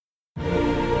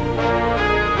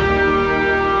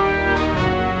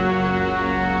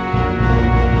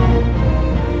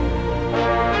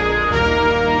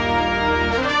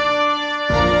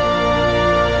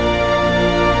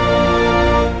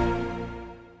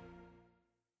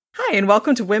Hi, and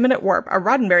welcome to Women at Warp, a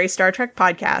Roddenberry Star Trek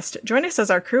podcast. Join us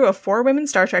as our crew of 4 women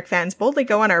Star Trek fans boldly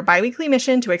go on our bi-weekly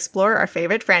mission to explore our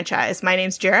favorite franchise. My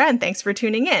name's Jera, and thanks for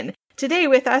tuning in. Today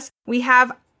with us, we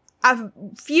have a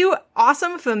few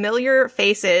awesome familiar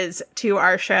faces to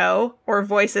our show, or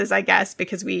voices, I guess,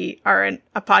 because we are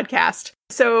a podcast.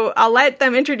 So I'll let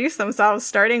them introduce themselves,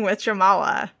 starting with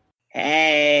Jamala.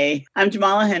 Hey, I'm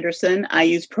Jamala Henderson. I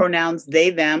use pronouns they,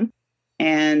 them,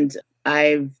 and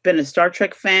I've been a Star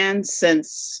Trek fan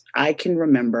since I can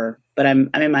remember, but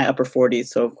I'm in my upper 40s,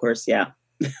 so of course, yeah.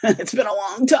 It's been a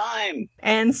long time.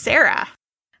 And Sarah.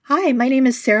 Hi, my name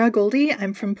is Sarah Goldie.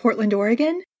 I'm from Portland,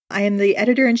 Oregon. I am the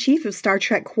editor-in-chief of Star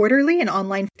Trek Quarterly, an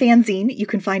online fanzine you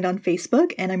can find on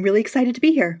Facebook, and I'm really excited to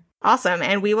be here. Awesome.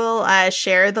 And we will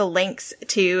share the links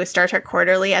to Star Trek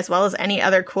Quarterly as well as any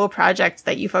other cool projects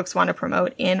that you folks want to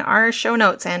promote in our show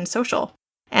notes and social.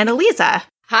 And Eliza.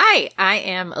 Hi, I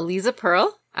am Eliza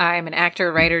Pearl. I'm an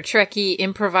actor, writer, Trekkie,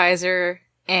 improviser,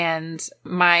 and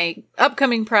my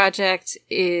upcoming project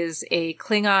is a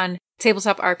Klingon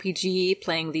tabletop RPG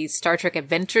playing the Star Trek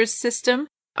Adventures system.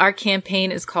 Our campaign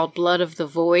is called Blood of the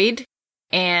Void,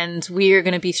 and we are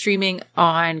going to be streaming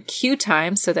on Q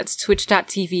Time, so that's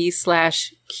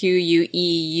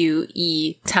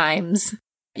twitch.tv/QUEUE times.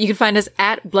 You can find us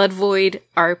at Blood Void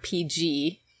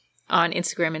RPG on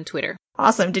Instagram and Twitter.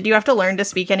 Awesome. Did you have to learn to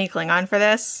speak any Klingon for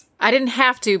this? I didn't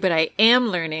have to, but I am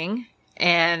learning,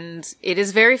 and it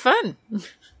is very fun.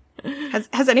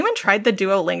 Has anyone tried the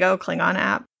Duolingo Klingon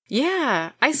app?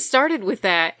 Yeah, I started with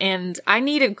that, and I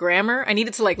needed grammar. I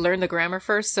needed to learn the grammar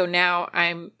first, so now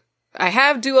I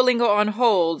have Duolingo on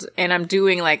hold, and I'm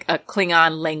doing a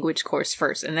Klingon language course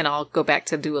first, and then I'll go back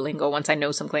to Duolingo once I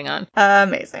know some Klingon.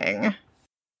 Amazing.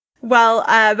 Well,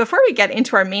 before we get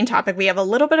into our main topic, we have a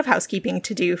little bit of housekeeping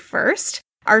to do first.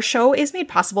 Our show is made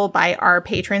possible by our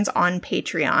patrons on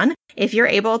Patreon. If you're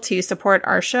able to support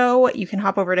our show, you can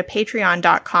hop over to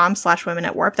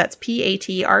patreon.com/womenatwarp. That's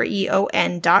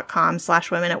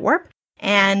patreon.com/womenatwarp.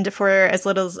 And for as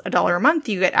little as $1 a month,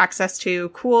 you get access to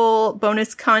cool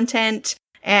bonus content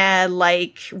and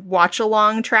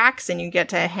watch-along tracks, and you get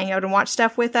to hang out and watch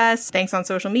stuff with us. Thanks on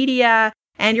social media.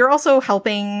 And you're also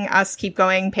helping us keep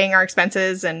going, paying our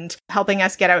expenses, and helping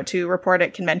us get out to report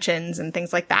at conventions and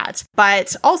things like that.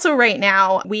 But also right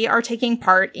now, we are taking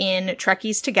part in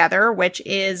Trekkies Together, which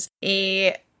is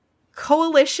a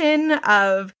coalition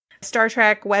of Star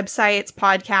Trek websites,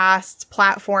 podcasts,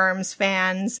 platforms,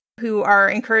 fans who are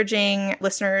encouraging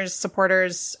listeners,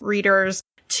 supporters, readers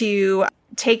to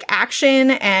take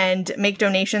action and make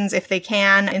donations if they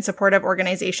can in support of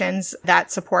organizations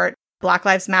that support Black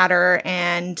Lives Matter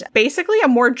and basically a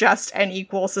more just and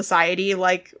equal society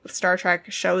like Star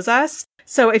Trek shows us.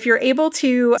 So if you're able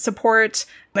to support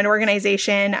an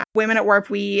organization, Women at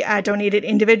Warp, we donated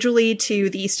individually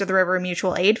to the East of the River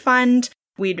Mutual Aid Fund.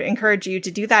 We'd encourage you to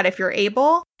do that if you're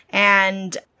able.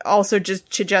 And also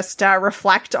just to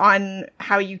reflect on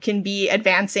how you can be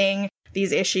advancing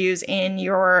these issues in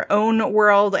your own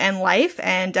world and life.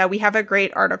 And we have a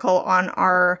great article on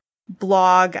our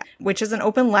blog, which is an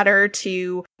open letter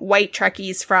to white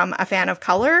Trekkies from a fan of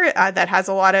color that has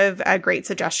a lot of great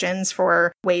suggestions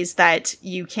for ways that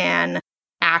you can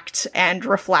act and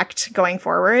reflect going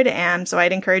forward. And so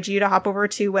I'd encourage you to hop over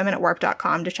to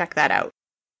womenatwarp.com to check that out.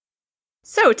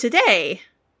 So today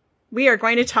we are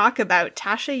going to talk about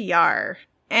Tasha Yar,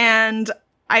 and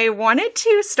I wanted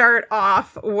to start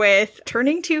off with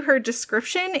turning to her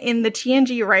description in the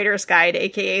TNG Writer's Guide,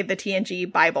 aka the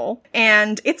TNG Bible.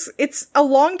 And it's a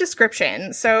long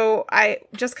description, so I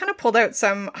just kind of pulled out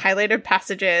some highlighted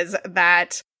passages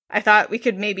that I thought we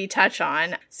could maybe touch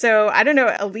on. So I don't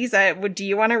know, Eliza, do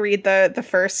you want to read the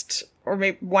first or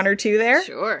maybe one or two there?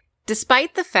 Sure.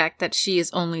 Despite the fact that she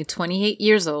is only 28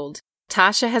 years old,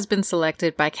 Tasha has been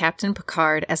selected by Captain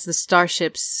Picard as the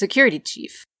starship's security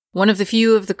chief. One of the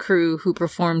few of the crew who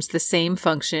performs the same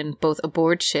function both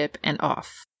aboard ship and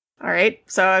off. All right,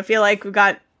 so I feel like we've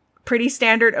got pretty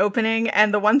standard opening,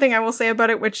 and the one thing I will say about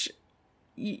it, which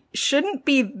shouldn't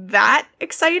be that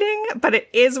exciting, but it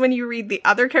is when you read the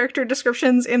other character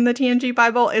descriptions in the TNG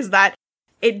Bible, is that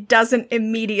it doesn't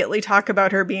immediately talk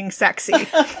about her being sexy.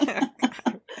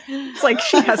 It's like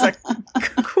she has a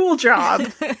cool job.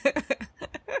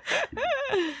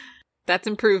 That's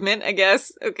improvement, I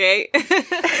guess. Okay.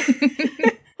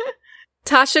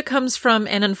 Tasha comes from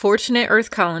an unfortunate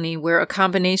Earth colony where a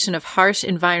combination of harsh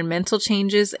environmental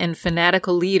changes and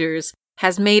fanatical leaders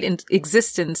has made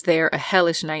existence there a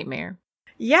hellish nightmare.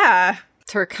 Yeah.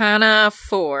 Turkana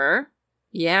 4.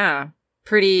 Yeah.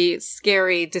 Pretty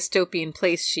scary dystopian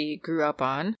place she grew up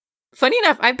on. Funny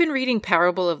enough, I've been reading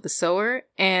Parable of the Sower,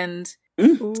 and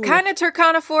It's kind of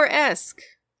Turkana 4-esque.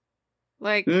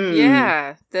 Like,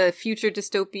 yeah, the future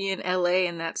dystopian LA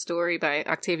in that story by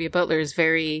Octavia Butler is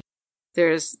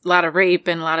there's a lot of rape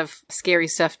and a lot of scary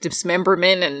stuff,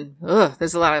 dismemberment, and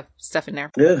there's a lot of stuff in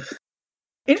there. Ugh.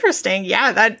 Interesting.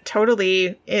 Yeah, that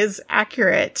totally is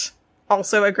accurate.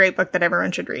 Also a great book that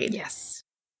everyone should read. Yes.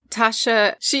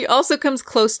 Tasha, she also comes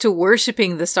close to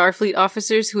worshipping the Starfleet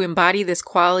officers who embody this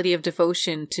quality of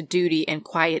devotion to duty and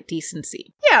quiet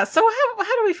decency. Yeah, so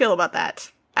how do we feel about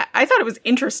that? I thought it was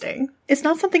interesting. It's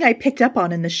not something I picked up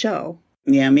on in the show.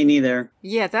 Yeah, me neither.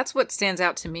 Yeah, that's what stands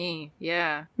out to me.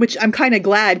 Yeah. Which I'm kind of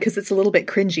glad because it's a little bit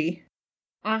cringy.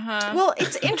 Uh-huh. Well,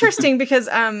 it's interesting because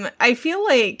I feel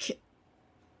like,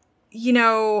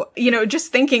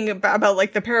 just thinking about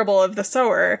like the parable of the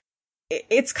sower,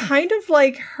 it's kind of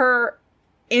like her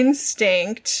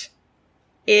instinct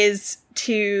is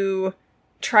to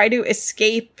try to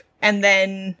escape and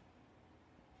then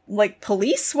like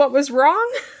police what was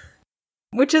wrong,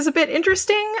 which is a bit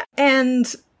interesting. And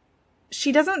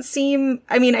she doesn't seem,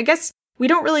 I mean, I guess we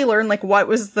don't really learn like what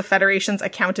was the Federation's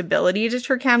accountability to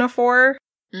Turkana for.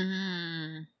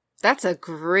 That's a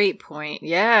great point.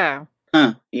 Yeah.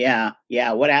 Huh. Yeah.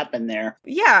 What happened there?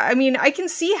 Yeah, I mean, I can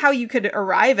see how you could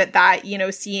arrive at that,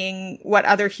 seeing what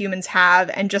other humans have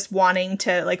and just wanting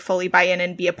to like fully buy in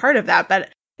and be a part of that.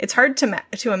 But it's hard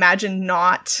to imagine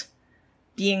not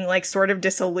being like sort of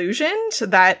disillusioned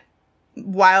that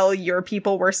while your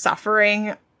people were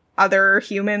suffering, other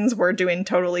humans were doing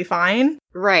totally fine.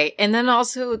 Right. And then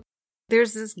also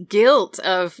there's this guilt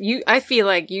of I feel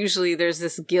like usually there's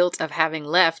this guilt of having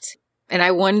left. And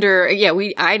I wonder,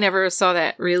 I never saw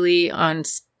that really on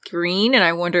screen, and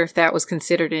I wonder if that was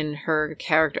considered in her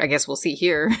character. I guess we'll see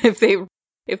here if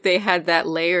they had that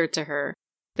layer to her.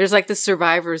 There's like the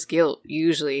survivor's guilt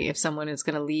usually if someone is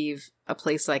going to leave a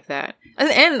place like that.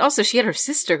 And also she had her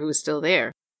sister who was still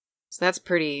there. So that's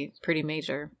pretty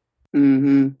major.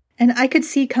 Mm-hmm. And I could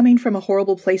see coming from a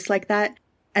horrible place like that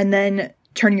and then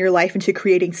turning your life into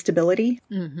creating stability.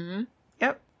 Mm-hmm.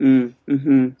 Yep.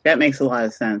 Mm-hmm. That makes a lot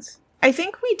of sense. I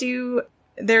think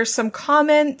there's some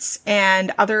comments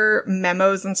and other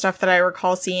memos and stuff that I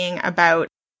recall seeing about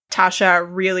Tasha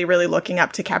really, really looking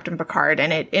up to Captain Picard.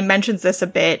 And it mentions this a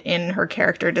bit in her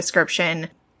character description,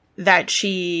 that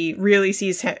she really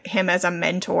sees him as a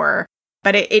mentor.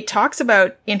 But it talks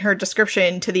about in her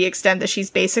description to the extent that she's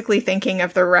basically thinking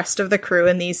of the rest of the crew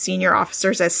and these senior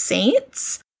officers as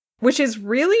saints, which is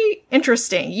really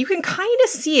interesting. You can kind of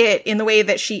see it in the way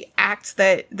that she acts,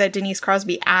 that Denise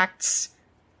Crosby acts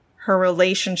her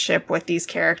relationship with these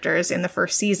characters in the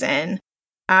first season.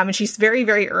 And she's very,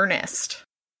 very earnest.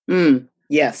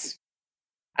 Yes.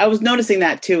 I was noticing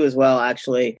that too as well,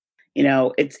 actually.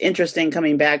 It's interesting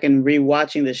coming back and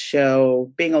rewatching the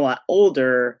show, being a lot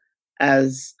older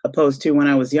as opposed to when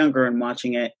I was younger and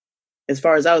watching it. As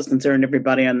far as I was concerned,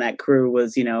 everybody on that crew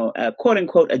was, a quote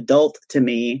unquote adult to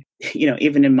me.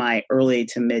 Even in my early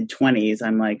to mid 20s,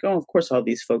 I'm like, oh, of course, all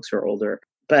these folks are older.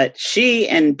 But she,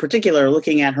 in particular,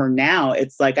 looking at her now,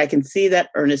 it's like I can see that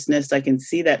earnestness. I can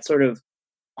see that sort of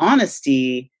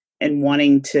honesty and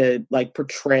wanting to like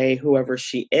portray whoever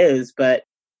she is. But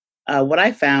what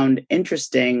I found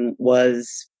interesting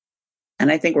was,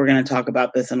 and I think we're going to talk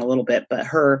about this in a little bit, but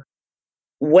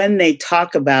when they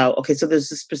talk about, okay, so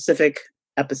there's a specific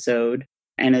episode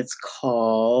and it's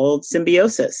called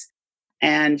Symbiosis.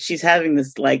 And she's having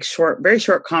this like very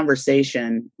short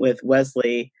conversation with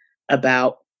Wesley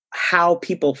about how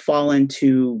people fall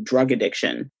into drug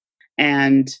addiction.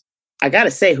 And I got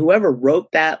to say, whoever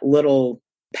wrote that little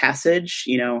passage,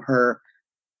 her,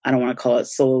 I don't want to call it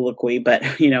soliloquy, but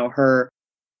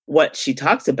what she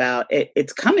talks about,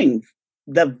 it's coming.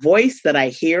 The voice that I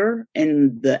hear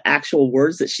in the actual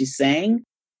words that she's saying,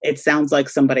 it sounds like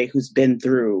somebody who's been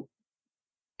through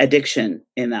addiction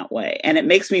in that way. And it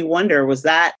makes me wonder, was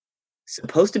that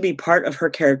supposed to be part of her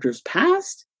character's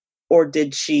past? Or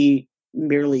did she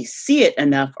merely see it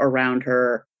enough around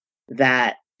her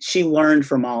that she learned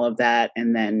from all of that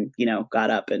and then,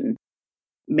 got up and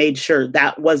made sure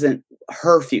that wasn't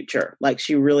her future? Like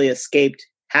she really escaped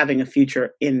having a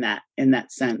future in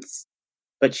that sense.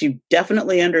 But she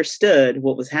definitely understood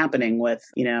what was happening with,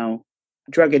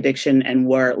 drug addiction and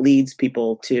where it leads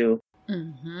people to.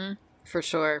 Mm-hmm. For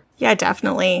sure. Yeah,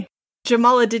 definitely.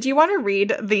 Jamala, did you want to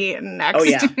read the next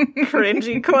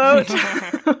cringy quote?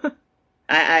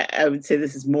 I would say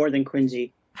this is more than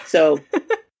cringy. So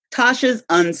Tasha's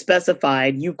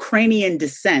unspecified Ukrainian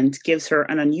descent gives her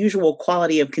an unusual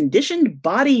quality of conditioned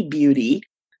body beauty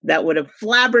that would have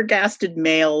flabbergasted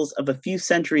males of a few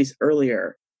centuries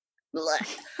earlier.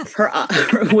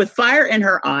 with fire in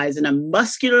her eyes and a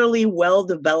muscularly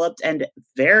well-developed and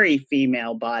very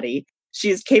female body, she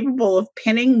is capable of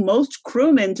pinning most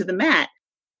crewmen to the mat,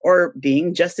 or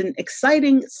being just an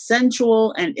exciting,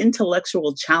 sensual, and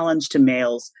intellectual challenge to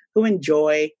males who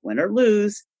enjoy, win or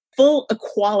lose, full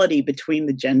equality between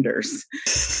the genders.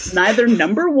 Neither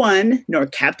number one nor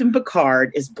Captain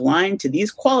Picard is blind to these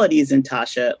qualities in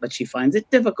Tasha, but she finds it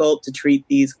difficult to treat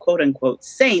these quote-unquote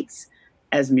saints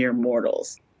as mere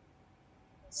mortals.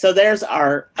 So there's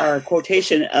our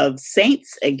quotation of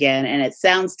saints again, and it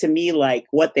sounds to me like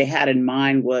what they had in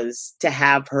mind was to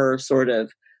have her sort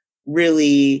of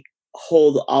really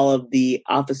hold all of the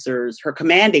officers, her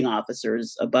commanding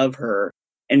officers above her,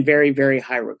 in very, very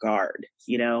high regard,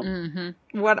 you know?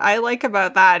 Mm-hmm. What I like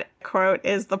about that quote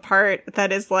is the part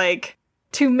that is like,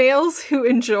 to males who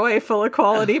enjoy full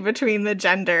equality between the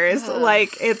genders,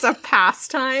 like it's a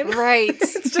pastime. Right.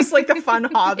 It's just like a fun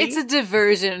hobby. It's a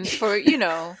diversion for,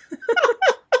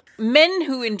 men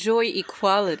who enjoy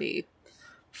equality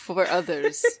for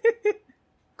others.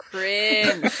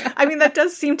 Cringe. I mean, that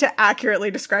does seem to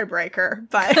accurately describe Riker,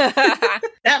 but...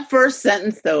 That first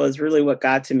sentence, though, is really what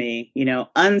got to me.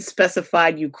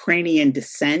 Unspecified Ukrainian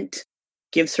descent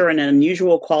gives her an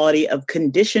unusual quality of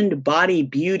conditioned body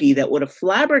beauty that would have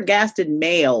flabbergasted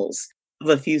males of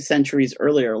a few centuries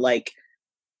earlier. Like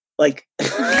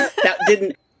that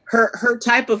didn't... Her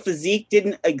type of physique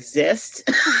didn't exist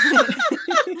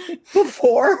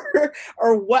before,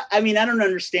 or what? I mean, I don't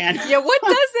understand. Yeah, what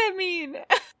does that mean?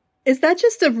 Is that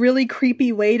just a really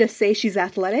creepy way to say she's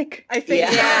athletic? I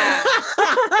think, yeah.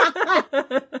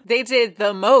 They did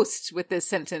the most with this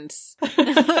sentence.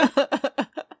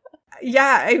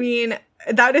 Yeah, I mean,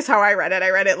 that is how I read it. I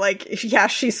read it like, yeah,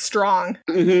 she's strong.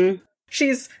 Mm-hmm.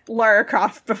 She's Lara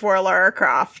Croft before Lara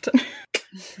Croft.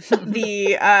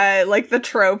 The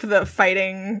trope, the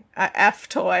fighting F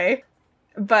toy.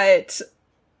 But,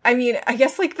 I mean, I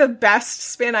guess like the best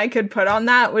spin I could put on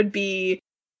that would be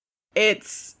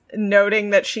it's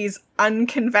noting that she's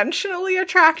unconventionally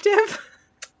attractive.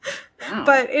 Wow.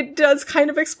 But it does kind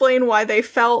of explain why they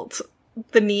felt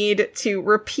the need to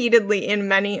repeatedly in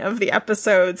many of the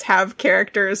episodes have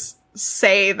characters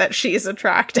say that she's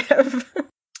attractive.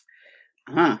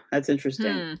 That's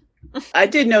interesting. I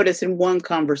did notice in one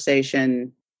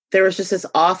conversation, there was just this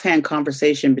offhand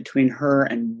conversation between her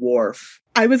and Worf.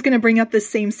 I was going to bring up this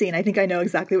same scene. I think I know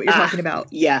exactly what you're talking about.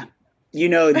 Yeah. You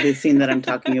know the scene that I'm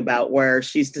talking about where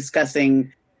she's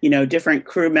discussing, different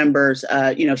crew members.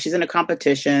 She's in a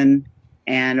competition.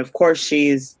 And of course,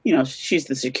 she's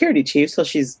the security chief. So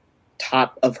she's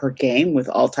top of her game with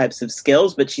all types of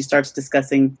skills. But she starts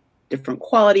discussing different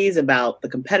qualities about the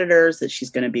competitors that she's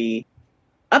going to be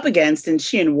up against. And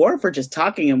she and Worf are just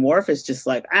talking. And Worf is just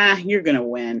like, you're going to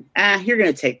win. You're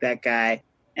going to take that guy.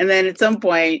 And then at some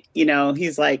point,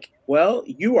 he's like, well,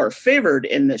 you are favored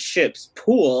in the ship's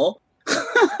pool.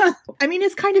 I mean,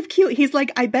 it's kind of cute. He's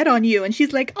like, I bet on you. And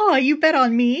she's like, oh, you bet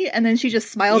on me? And then she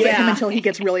just smiles at him until he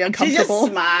gets really uncomfortable. She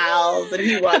just smiles and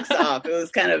he walks off. It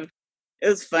was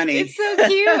funny. It's so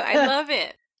cute. I love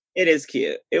it. It is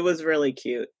cute. It was really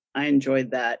cute. I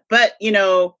enjoyed that. But,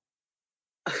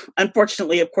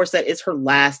 unfortunately, of course, that is her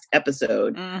last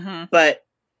episode. Mm-hmm. But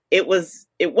it was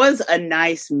a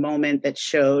nice moment that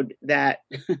showed that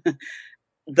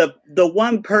the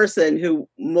one person who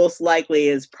most likely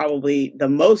is probably the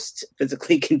most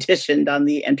physically conditioned on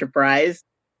the Enterprise,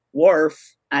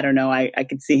 Worf, I don't know, I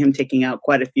could see him taking out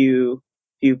quite a few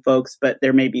folks, but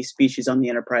there may be species on the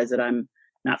Enterprise that I'm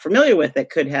not familiar with that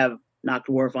could have knocked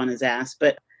Worf on his ass.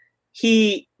 But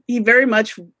he very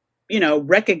much,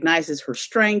 recognizes her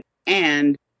strength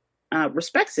and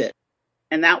respects it.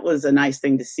 And that was a nice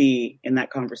thing to see in that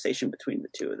conversation between the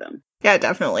two of them. Yeah,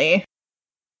 definitely.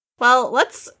 Well,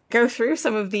 let's go through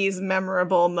some of these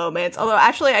memorable moments. Although,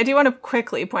 actually, I do want to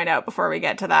quickly point out before we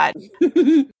get to that,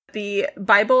 the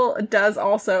Bible does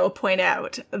also point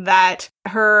out that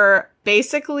her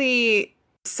basically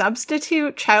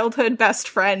substitute childhood best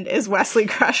friend is Wesley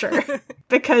Crusher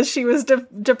because she was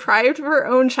deprived of her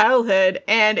own childhood.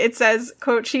 And it says,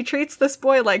 quote, she treats this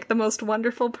boy like the most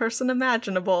wonderful person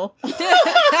imaginable.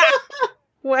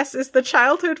 Wes is the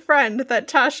childhood friend that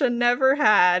Tasha never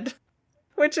had.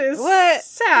 Which is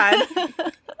sad,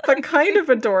 but kind of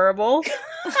adorable.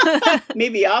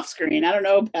 Maybe off screen. I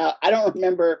don't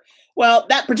remember. Well,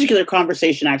 that particular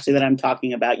conversation actually that I'm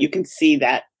talking about, you can see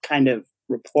that kind of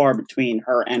rapport between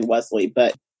her and Wesley,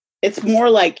 but it's more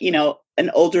like, an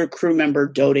older crew member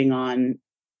doting on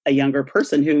a younger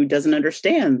person who doesn't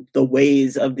understand the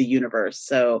ways of the universe.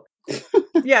 So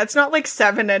yeah, it's not like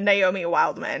Seven and Naomi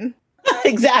Wildman.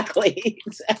 Exactly.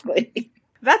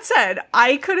 That said,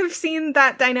 I could have seen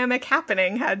that dynamic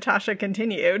happening had Tasha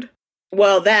continued.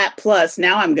 Well, that plus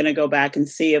now I'm going to go back and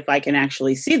see if I can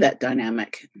actually see that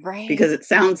dynamic. Right. Because it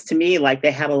sounds to me like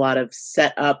they had a lot of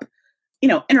set up,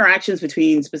 interactions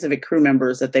between specific crew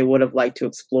members that they would have liked to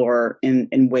explore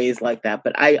in ways like that.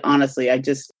 But I honestly,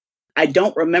 I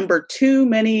don't remember too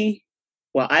many.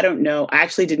 Well, I don't know. I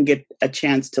actually didn't get a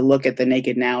chance to look at the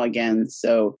Naked Now again.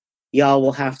 So y'all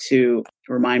will have to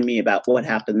remind me about what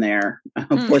happened there.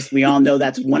 Of course, we all know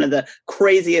that's one of the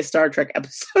craziest Star Trek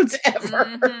episodes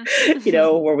ever,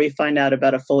 where we find out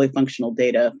about a fully functional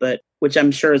Data, but which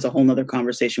I'm sure is a whole nother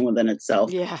conversation within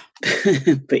itself. Yeah.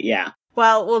 But yeah.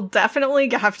 Well, we'll definitely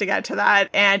have to get to that.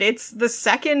 And it's the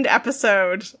second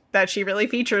episode that she really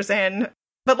features in.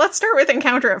 But let's start with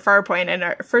Encounter at Farpoint and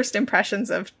our first impressions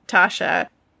of Tasha,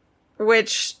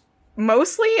 which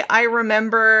mostly I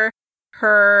remember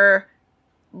her,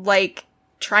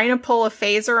 trying to pull a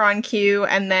phaser on Q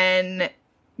and then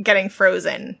getting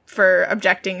frozen for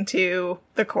objecting to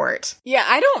the court. Yeah,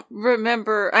 I don't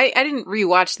remember. I didn't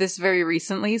rewatch this very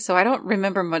recently, so I don't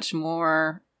remember much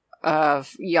more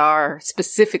of Yar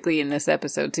specifically in this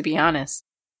episode, to be honest.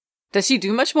 Does she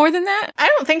do much more than that? I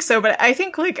don't think so, but I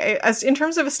think, as in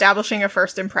terms of establishing a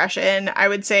first impression, I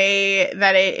would say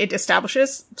that it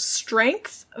establishes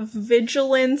strength,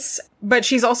 vigilance, but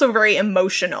she's also very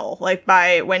emotional,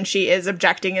 by when she is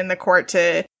objecting in the court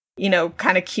to,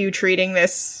 kind of Q treating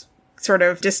this sort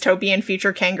of dystopian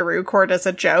future kangaroo court as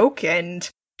a joke, and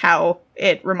how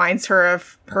it reminds her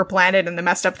of her planet and the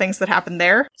messed up things that happened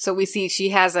there. So we see she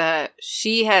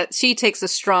takes a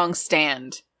strong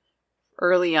stand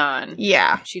early on.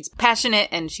 Yeah. She's passionate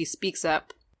and she speaks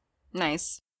up.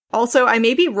 Nice. Also, I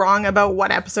may be wrong about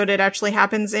what episode it actually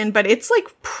happens in, but it's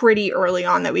pretty early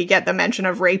on that we get the mention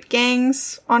of rape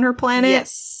gangs on her planet.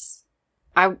 Yes.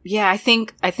 I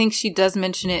think she does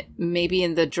mention it maybe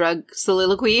in the drug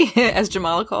soliloquy, as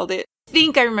Jamala called it. I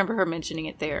think I remember her mentioning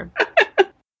it there.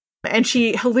 And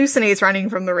she hallucinates running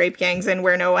from the rape gangs and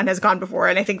where no one has gone before.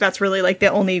 And I think that's really the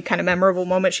only kind of memorable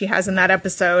moment she has in that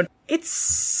episode.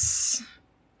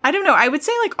 I don't know. I would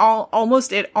say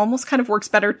it almost kind of works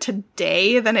better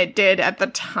today than it did at the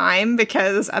time,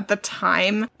 because at the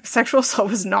time sexual assault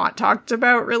was not talked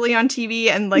about really on TV,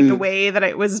 and the way that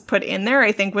it was put in there,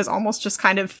 I think, was almost just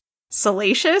kind of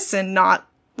salacious and not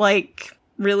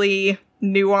really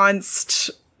nuanced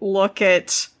look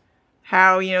at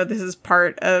how, this is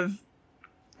part of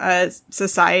a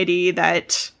society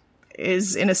that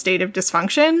is in a state of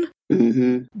dysfunction.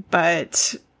 Mm-hmm.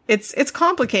 But it's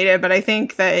complicated, but I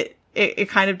think that it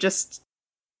kind of just,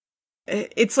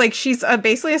 it's she's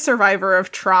basically a survivor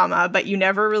of trauma, but you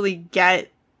never really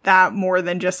get that more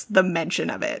than just the mention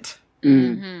of it.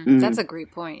 Mm-hmm. Mm-hmm. That's a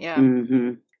great point, yeah.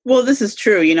 Mm-hmm. Well, this is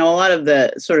true. A lot of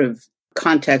the sort of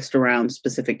context around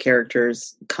specific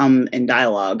characters come in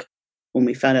dialogue when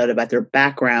we found out about their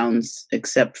backgrounds,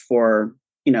 except for,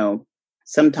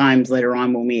 sometimes later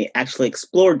on when we actually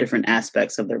explore different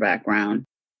aspects of their background,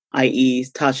 i.e.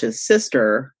 Tasha's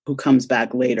sister, who comes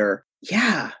back later.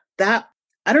 Yeah,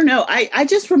 I don't know. I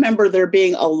just remember there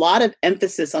being a lot of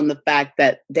emphasis on the fact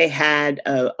that they had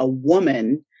a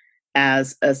woman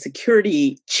as a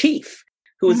security chief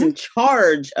who was in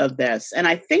charge of this. And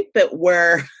I think that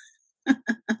where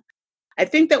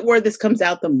this comes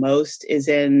out the most is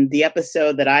in the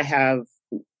episode that I have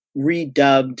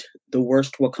redubbed The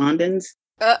Worst Wakandans.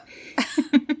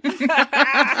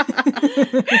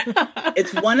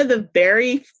 It's one of the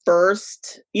very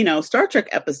first, Star Trek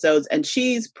episodes, and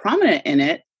she's prominent in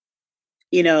it.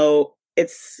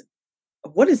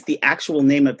 What is the actual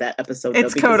name of that episode?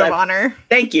 It's Code of Honor.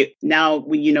 Thank you. Now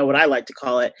you know what I like to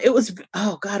call it. It was,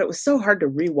 oh God, it was so hard to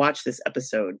rewatch this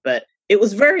episode, but it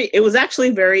was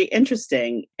actually very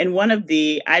interesting. And one of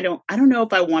the, I don't know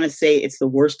if I want to say it's the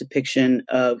worst depiction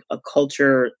of a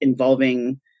culture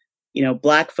involving,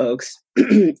 Black folks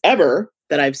ever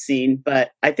that I've seen,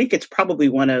 but I think it's probably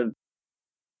one of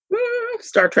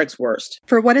Star Trek's worst.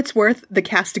 For what it's worth, the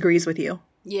cast agrees with you.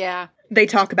 Yeah. They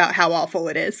talk about how awful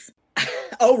it is.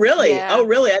 Oh, really? Yeah. Oh,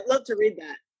 really? I'd love to read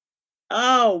that.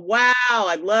 Oh, wow.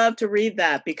 I'd love to read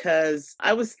that, because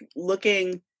I was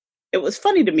looking, it was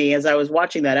funny to me as I was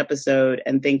watching that episode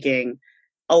and thinking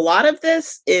a lot of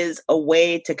this is a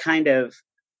way to kind of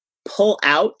pull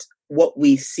out what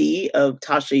we see of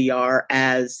Tasha Yar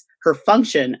as her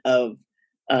function of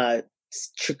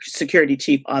security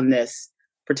chief on this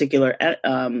particular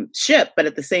ship. But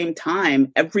at the same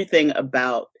time, everything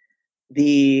about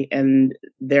the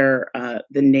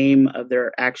name of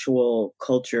their actual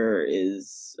culture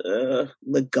is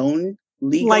Ligonians.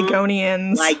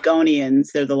 Ligonians.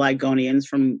 They're the Ligonians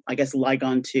from, I guess,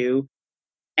 Ligon 2.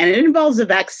 And it involves a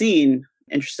vaccine,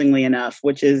 interestingly enough,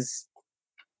 which is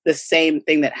the same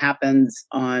thing that happens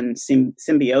on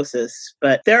Symbiosis.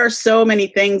 But there are so many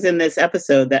things in this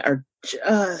episode that are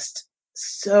just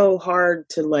so hard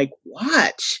to like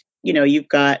watch. You know, you've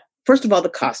got, first of all, the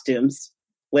costumes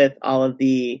with all of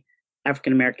the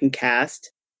African American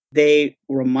cast. They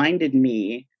reminded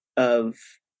me of,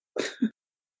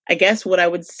 I guess, what I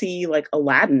would see like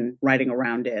Aladdin riding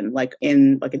around in like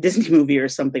a Disney movie or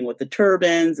something, with the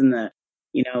turbans and the,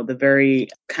 you know, the very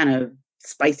kind of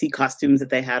spicy costumes that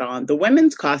they had on. The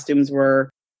women's costumes were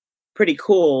pretty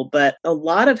cool, but a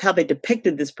lot of how they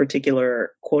depicted this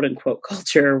particular quote unquote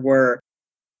culture were,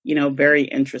 you know, very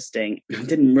interesting.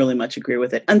 Didn't really much agree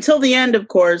with it until the end, of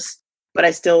course, but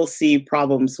I still see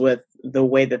problems with the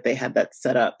way that they had that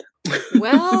set up.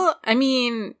 Well, I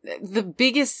mean, the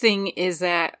biggest thing is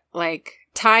that, like,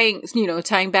 tying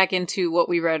back into what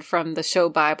we read from the show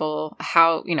Bible,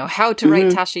 how to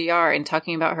write Tasha Yar, and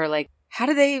talking about her, like, how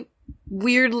do they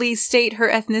weirdly state her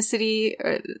ethnicity?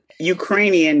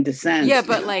 Ukrainian descent. Yeah,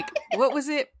 but like, what was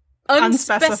it?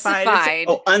 Unspecified.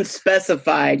 Oh,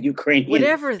 unspecified Ukrainian.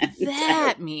 Whatever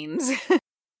that means.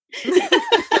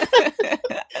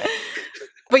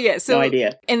 But yeah, so, no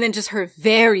idea. And then just her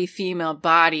very female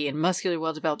body and muscular,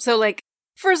 well-developed. So, like,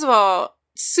 first of all,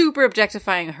 super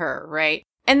objectifying her, right?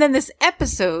 And then this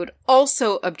episode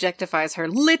also objectifies her,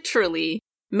 literally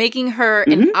making her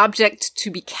an object to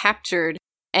be captured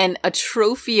and a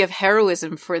trophy of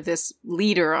heroism for this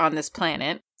leader on this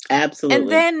planet. Absolutely. And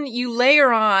then you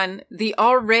layer on the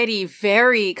already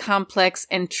very complex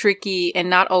and tricky and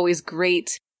not always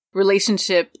great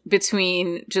relationship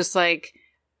between just like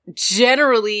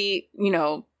generally, you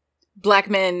know, Black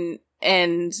men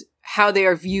and how they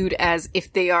are viewed as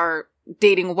if they are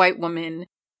dating white women,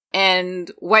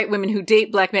 and white women who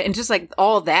date Black men, and just like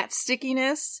all that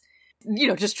stickiness, you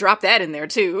know, just drop that in there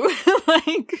too.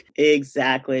 Like,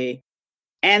 exactly.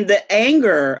 And the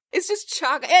anger. It's just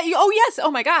chalk. Oh, yes. Oh,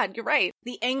 my God. You're right.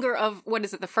 The anger of, what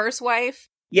is it, the first wife?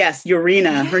 Yes, Urena.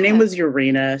 Yeah. Her name was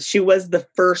Urena. She was the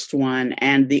first one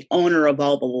and the owner of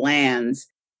all the lands.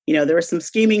 You know, there was some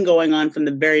scheming going on from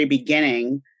the very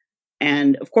beginning.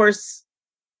 And of course,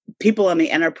 people on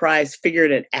the Enterprise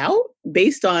figured it out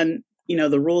based on, you know,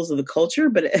 the rules of the culture.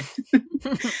 But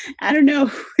I don't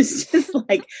know. It's just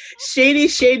like shady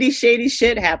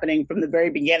shit happening from the very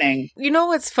beginning. You know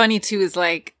what's funny, too, is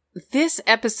like this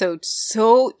episode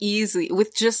so easily,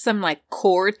 with just some like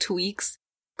core tweaks,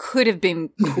 could have been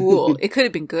cool. It could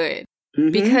have been good.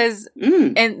 Because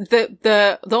and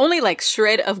the only like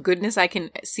shred of goodness I can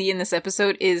see in this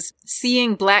episode is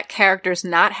seeing Black characters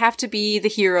not have to be the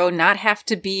hero, not have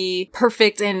to be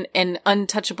perfect and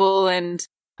untouchable and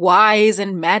wise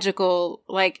and magical.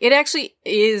 Like, it actually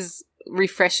is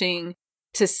refreshing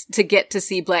to get to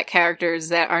see Black characters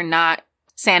that are not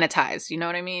sanitized, you know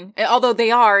what I mean? Although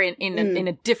they are in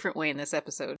a different way in this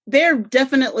episode.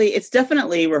 It's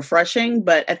definitely refreshing,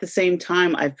 but at the same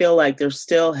time, I feel like they're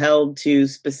still held to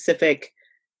specific,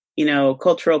 you know,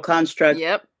 cultural construct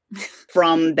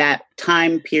from that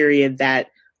time period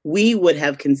that we would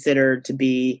have considered to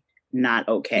be not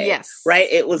okay. Yes. Right?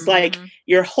 It was like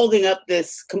you're holding up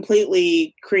this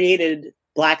completely created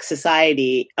Black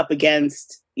society up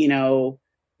against, you know,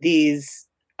 these,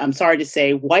 I'm sorry to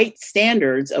say, white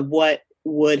standards of what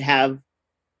would have,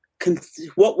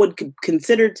 what would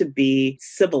consider to be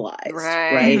civilized,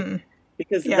 right?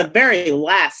 Because the very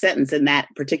last sentence in that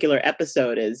particular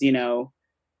episode is, you know,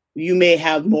 you may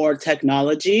have more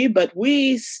technology, but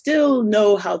we still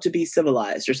know how to be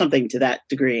civilized, or something to that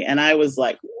degree. And I was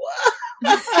like, what?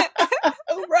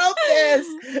 Who wrote this?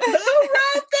 Who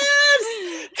wrote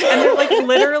this? And they're like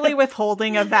literally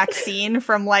withholding a vaccine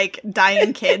from like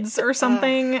dying kids or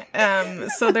something.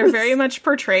 So they're very much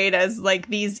portrayed as like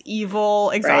these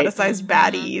evil, exoticized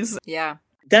baddies. Yeah.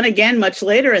 Then again, much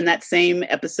later in that same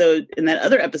episode, in that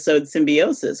other episode,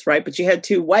 Symbiosis, right? But you had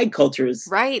two white cultures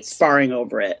sparring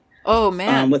over it. Oh,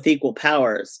 man. With equal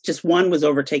powers. Just one was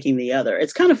overtaking the other.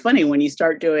 It's kind of funny when you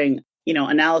start doing, you know,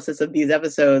 analysis of these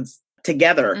episodes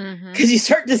together, because you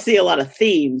start to see a lot of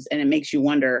themes, and it makes you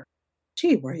wonder,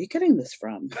 gee, where are you getting this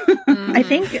from? I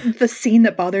think the scene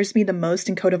that bothers me the most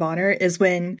in Code of Honor is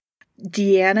when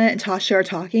Deanna and Tasha are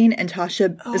talking, and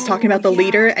Tasha is talking about the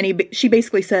leader, and she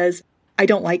basically says, I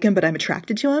don't like him, but I'm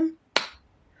attracted to him.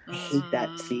 I hate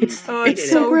that scene. It's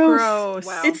so gross.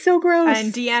 Wow. It's so gross.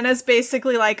 And Deanna's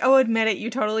basically like, oh, admit it, you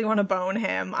totally want to bone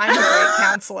him. I'm a great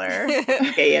counselor.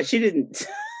 Okay, yeah, she didn't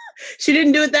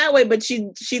do it that way, but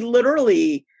she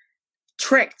literally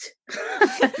tricked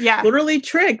literally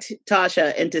tricked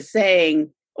Tasha into saying,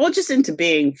 well, just into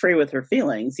being free with her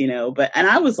feelings, and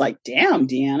I was like, damn,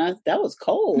 Deanna, that was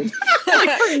cold.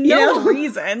 Like, for no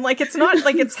reason. Like, it's not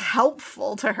like it's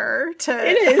helpful to her to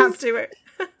have to.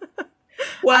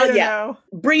 Well, yeah,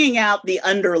 bringing out the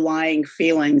underlying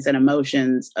feelings and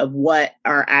emotions of what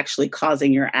are actually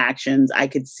causing your actions. I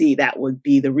could see that would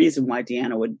be the reason why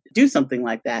Deanna would do something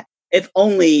like that, if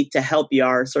only to help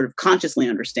Yar sort of consciously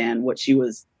understand what she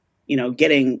was,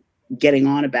 getting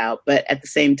on about. But at the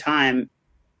same time,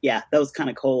 yeah, that was kind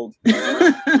of cold.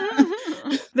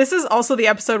 This is also the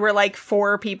episode where like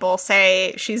 4 people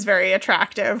say she's very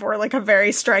attractive or like a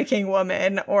very striking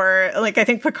woman, or like I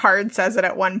think Picard says it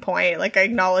at one point, like I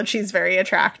acknowledge she's very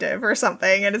attractive or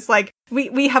something. And it's like,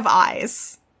 we have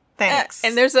eyes. Thanks.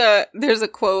 And there's a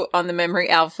quote on the Memory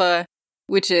Alpha,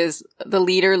 which is the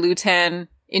leader, Lutan,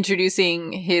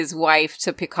 introducing his wife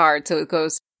to Picard. So it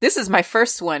goes, "This is my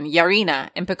first one, Yarina."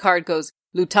 And Picard goes,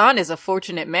 "Lutan is a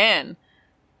fortunate man."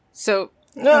 So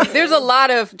there's a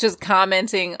lot of just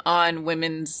commenting on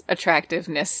women's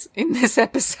attractiveness in this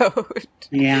episode.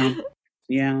 Yeah.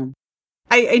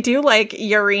 I do like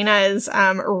Yarina's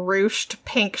ruched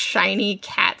pink shiny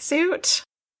catsuit.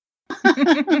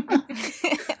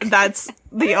 That's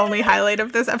the only highlight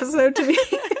of this episode to me.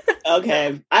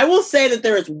 Okay. I will say that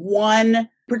there is one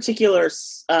particular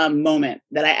moment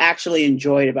that I actually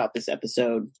enjoyed about this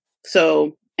episode.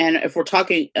 So, and if we're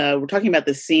talking about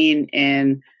the scene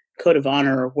in Code of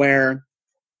Honor where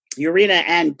Yarina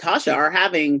and Tasha are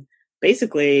having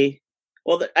basically,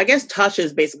 well, I guess Tasha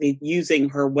is basically using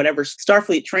her whatever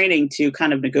Starfleet training to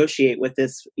kind of negotiate with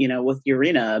this, with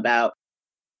Yarina about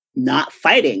not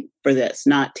fighting for this,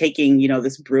 not taking,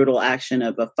 this brutal action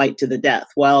of a fight to the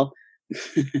death. Well,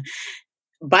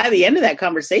 by the end of that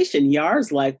conversation,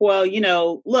 Yar's like, well,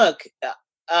 look,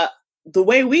 the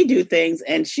way we do things,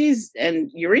 and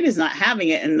Yarina's not having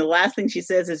it. And the last thing she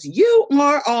says is, "You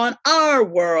are on our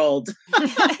world,"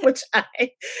 which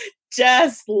I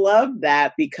just love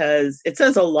that because it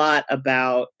says a lot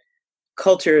about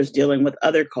cultures dealing with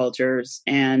other cultures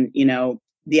and,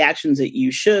 the actions that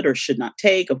you should or should not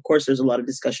take. Of course, there's a lot of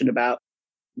discussion about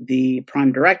the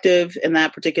Prime Directive in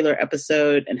that particular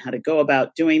episode and how to go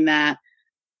about doing that.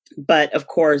 But of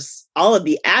course, all of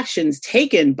the actions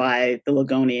taken by the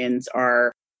Ligonians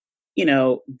are,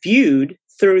 viewed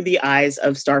through the eyes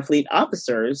of Starfleet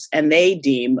officers, and they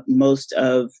deem most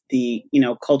of the,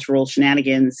 cultural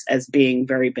shenanigans as being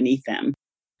very beneath them.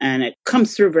 And it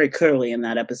comes through very clearly in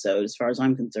that episode, as far as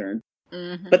I'm concerned.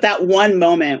 Mm-hmm. But that one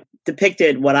moment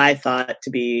depicted what I thought to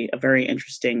be a very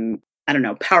interesting,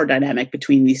 power dynamic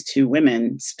between these two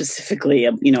women, specifically,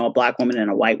 a Black woman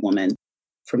and a white woman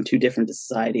from 2 different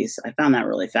societies. I found that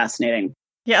really fascinating.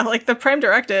 Yeah, like the Prime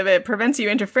Directive, it prevents you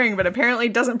interfering, but apparently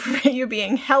doesn't prevent you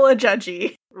being hella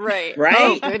judgy. Right.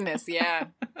 Right? Oh, goodness, yeah.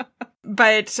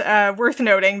 But worth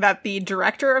noting that the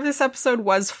director of this episode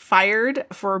was fired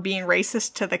for being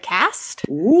racist to the cast.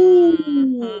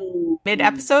 Ooh.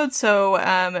 Mid-episode,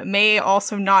 so may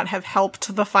also not have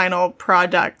helped the final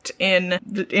product in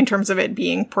terms of it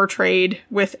being portrayed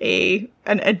with an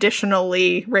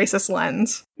additionally racist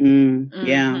lens.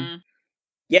 Yeah.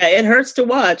 Yeah, it hurts to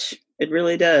watch. It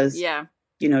really does. Yeah.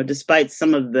 Despite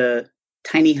some of the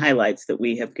tiny highlights that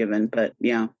we have given, but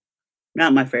yeah,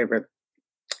 not my favorite.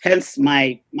 Hence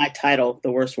my title, The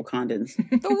Worst Wakandans.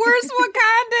 The Worst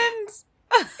Wakandans!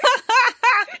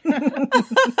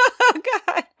 Oh,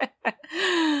 God.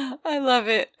 I love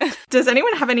it. Does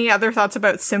anyone have any other thoughts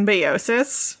about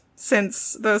symbiosis?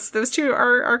 Since those two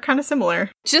are kind of similar.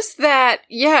 Just that,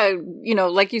 yeah,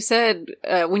 like you said,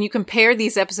 when you compare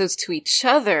these episodes to each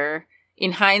other,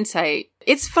 in hindsight,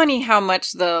 it's funny how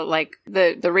much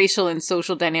the racial and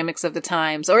social dynamics of the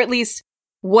times, or at least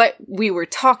what we were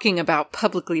talking about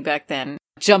publicly back then,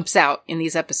 jumps out in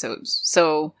these episodes.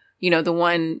 So, the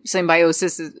one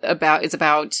symbiosis is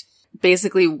about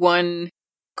basically one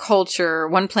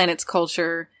planet's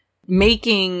culture,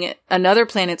 making another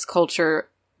planet's culture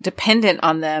dependent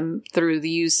on them through the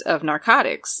use of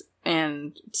narcotics,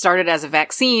 and started as a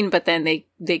vaccine, but then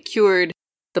they cured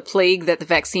the plague that the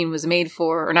vaccine was made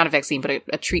for, or not a vaccine, but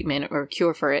a treatment or a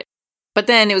cure for it. But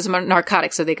then it was a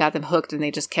narcotic, so they got them hooked and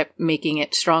they just kept making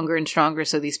it stronger and stronger,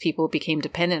 so these people became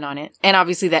dependent on it. And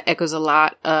obviously that echoes a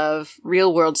lot of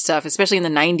real world stuff, especially in the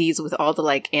 90s with all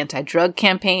the anti-drug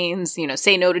campaigns,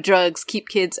 say no to drugs, keep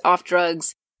kids off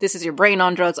drugs, this is your brain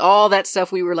on drugs, all that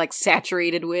stuff we were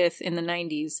saturated with in the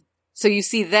 90s. So you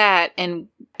see that, and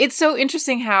it's so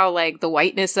interesting how the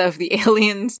whiteness of the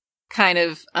aliens kind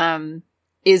of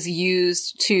is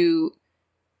used to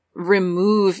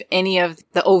remove any of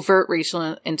the overt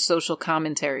racial and social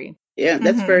commentary. Yeah,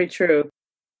 that's very true.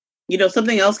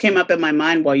 Something else came up in my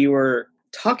mind while you were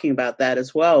talking about that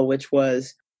as well, which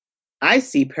was, I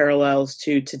see parallels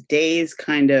to today's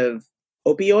kind of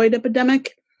opioid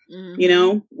epidemic, you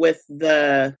know, with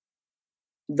the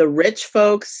rich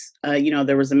folks.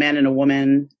 There was a man and a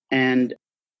woman, and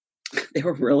they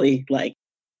were really like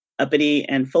uppity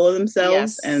and full of themselves.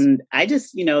 Yes. And I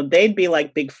just, they'd be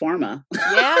like big pharma,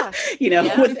 Yeah.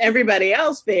 with everybody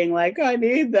else being like, I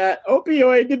need that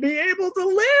opioid to be able to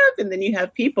live. And then you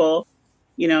have people,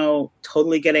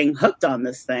 totally getting hooked on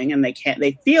this thing, and they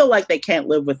feel like they can't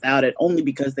live without it only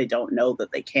because they don't know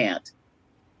that they can't.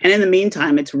 And in the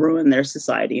meantime, it's ruined their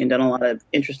society and done a lot of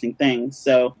interesting things.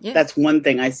 So That's one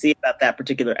thing I see about that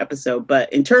particular episode.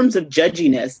 But in terms of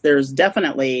judginess, there's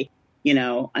definitely,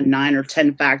 a 9 or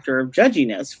 10 factor of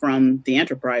judginess from the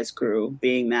Enterprise crew,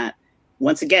 being that,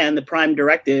 once again, the Prime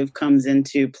Directive comes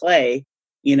into play,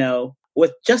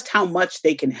 with just how much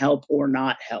they can help or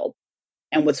not help.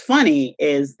 And what's funny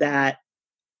is that,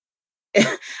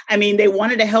 they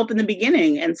wanted to help in the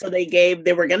beginning. And so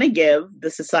they were going to give the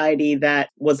society that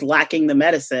was lacking the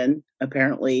medicine,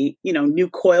 apparently, new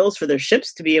coils for their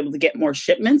ships to be able to get more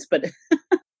shipments. But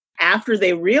after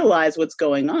they realize what's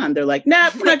going on, they're like, nah,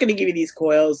 we're not going to give you these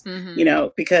coils,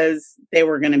 because they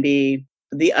were going to be,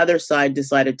 the other side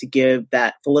decided to give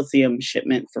that lithium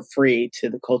shipment for free to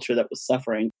the culture that was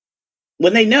suffering,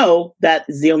 when they know that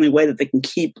is the only way that they can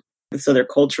keep this other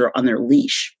culture on their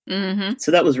leash.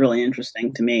 So that was really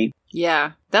interesting to me.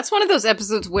 Yeah. That's one of those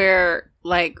episodes where,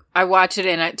 like, I watch it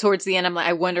and towards the end,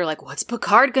 I wonder, like, what's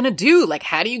Picard gonna do? Like,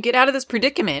 how do you get out of this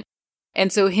predicament?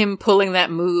 And so him pulling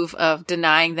that move of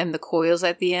denying them the coils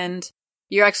at the end,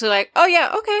 you're actually like, oh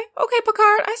yeah, okay,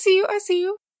 Picard, I see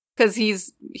you. Because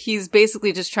he's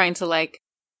basically just trying to, like,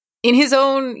 in his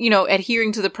own,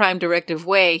 adhering to the Prime Directive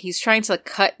way, he's trying to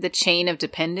cut the chain of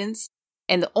dependence.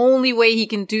 And the only way he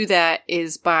can do that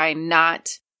is by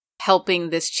not helping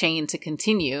this chain to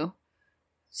continue.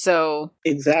 So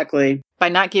exactly, by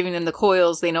not giving them the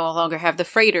coils, they no longer have the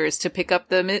freighters to pick up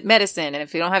the medicine. And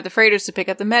if they don't have the freighters to pick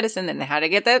up the medicine, then how to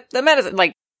get the medicine?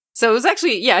 Like, so it was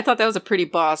actually, I thought that was a pretty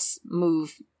boss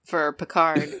move for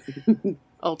Picard.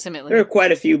 Ultimately, there are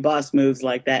quite a few boss moves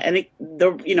like that, and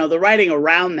the writing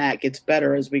around that gets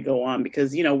better as we go on,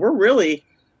 because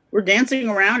we're dancing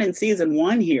around in season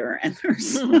 1 here, and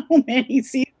there's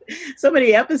so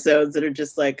many episodes that are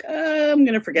just like, I'm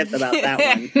going to forget about that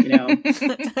one.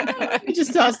 Let me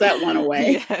just toss that one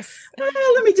away. Yes.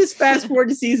 Let me just fast forward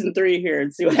to season 3 here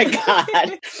and see what I got.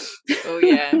 Oh,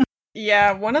 yeah.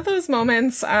 Yeah, one of those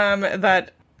moments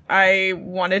that I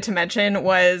wanted to mention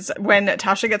was when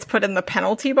Tasha gets put in the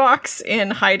penalty box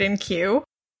in Hide and Q.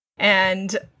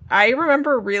 And I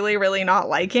remember really, really not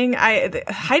liking.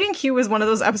 Hide and Q was one of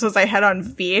those episodes I had on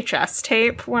VHS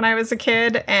tape when I was a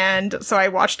kid, and so I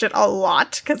watched it a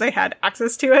lot because I had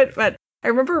access to it. But I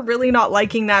remember really not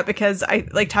liking that because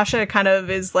Tasha kind of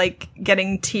is like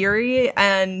getting teary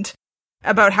and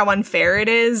about how unfair it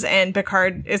is, and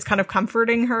Picard is kind of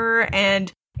comforting her.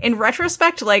 And in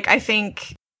retrospect, I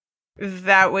think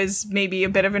that was maybe a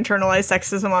bit of internalized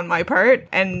sexism on my part,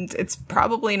 and it's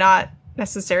probably not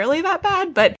necessarily that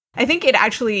bad, but I think it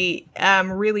actually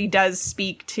really does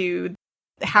speak to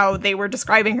how they were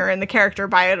describing her in the character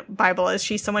Bible, as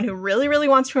she's someone who really, really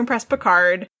wants to impress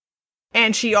Picard,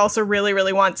 and she also really,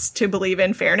 really wants to believe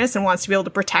in fairness and wants to be able to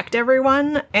protect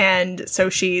everyone, and so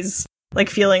she's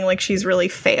feeling like she's really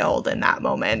failed in that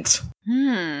moment.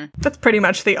 That's pretty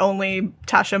much the only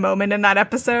Tasha moment in that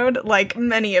episode, like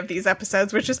many of these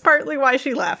episodes, which is partly why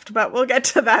she left, but we'll get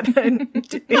to that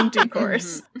in due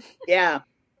course. Yeah.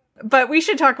 But we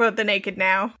should talk about the naked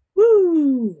now.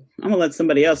 Woo! I'm gonna let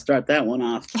somebody else start that one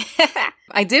off.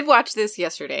 I did watch this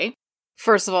yesterday.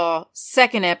 First of all,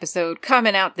 second episode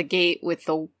coming out the gate with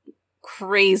the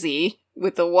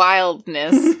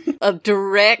wildness, a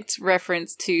direct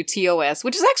reference to TOS,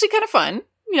 which is actually kind of fun.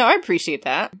 I appreciate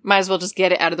that. Might as well just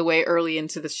get it out of the way early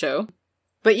into the show.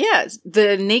 But yeah,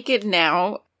 the naked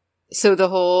now, so the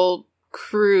whole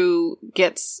crew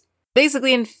gets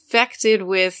basically infected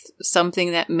with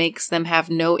something that makes them have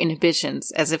no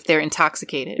inhibitions, as if they're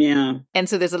intoxicated. Yeah. And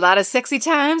so there's a lot of sexy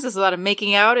times, there's a lot of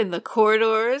making out in the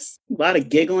corridors. A lot of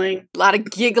giggling. A lot of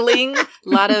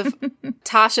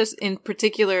Tasha in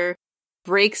particular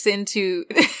breaks into,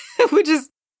 which is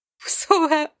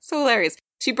so hilarious.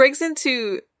 She breaks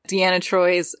into Deanna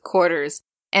Troy's quarters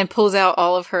and pulls out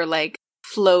all of her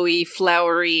flowy,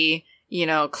 flowery,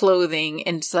 clothing,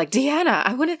 and it's like, Deanna,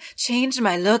 I want to change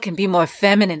my look and be more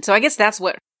feminine. So I guess that's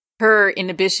what her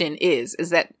inhibition is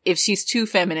that if she's too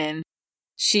feminine,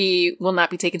 she will not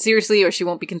be taken seriously, or she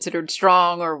won't be considered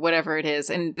strong, or whatever it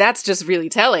is. And that's just really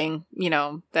telling,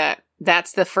 that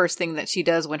that's the first thing that she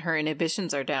does when her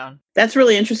inhibitions are down. That's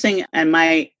really interesting. And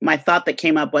my thought that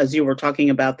came up as you were talking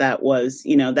about that was,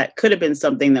 that could have been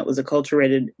something that was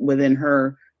acculturated within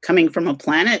her coming from a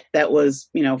planet that was,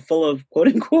 full of quote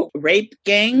unquote rape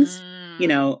gangs.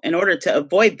 In order to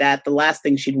avoid that, the last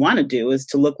thing she'd want to do is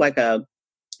to look like a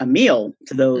meal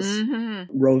to those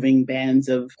roving bands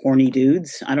of horny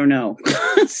dudes. I don't know.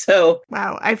 So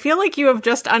wow, I feel like you have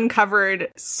just uncovered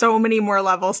so many more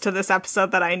levels to this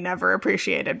episode that I never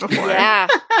appreciated before. Yeah.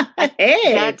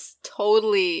 Hey. That's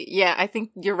totally, I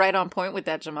think you're right on point with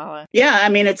that, Jamala. Yeah, I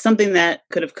mean, it's something that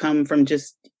could have come from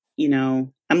just,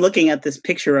 I'm looking at this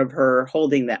picture of her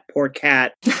holding that poor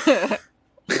cat,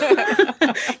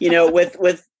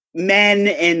 with men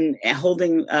and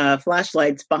holding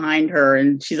flashlights behind her.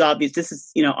 And she's this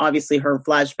is, obviously her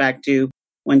flashback to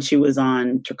when she was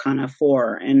on Turkana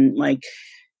 4. And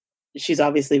she's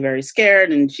obviously very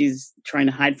scared and she's trying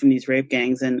to hide from these rape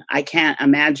gangs. And I can't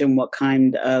imagine what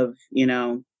kind of,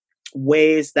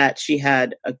 ways that she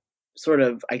had a sort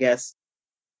of, I guess,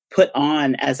 put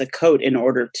on as a coat in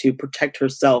order to protect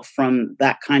herself from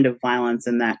that kind of violence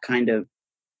and that kind of,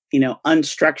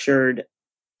 unstructured,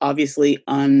 obviously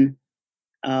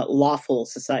unlawful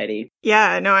society.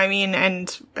 Yeah, no, I mean,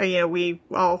 and, we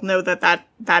all know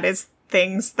that is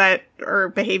things that are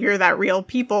behavior that real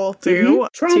people do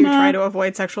to try to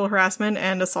avoid sexual harassment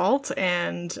and assault.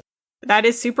 And that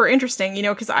is super interesting,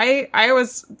 because I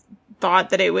always thought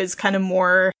that it was kind of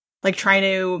more like trying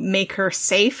to make her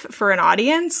safe for an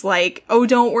audience. Like, oh,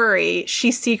 don't worry,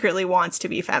 she secretly wants to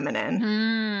be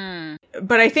feminine.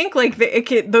 But I think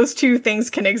those two things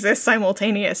can exist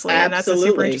simultaneously. Absolutely. And that's a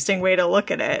super interesting way to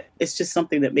look at it. It's just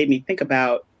something that made me think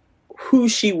about who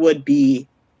she would be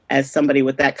as somebody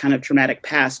with that kind of traumatic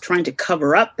past, trying to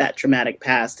cover up that traumatic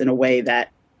past in a way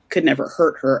that could never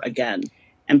hurt her again.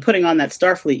 And putting on that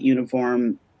Starfleet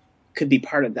uniform could be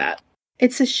part of that.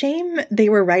 It's a shame they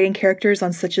were writing characters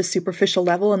on such a superficial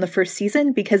level in the first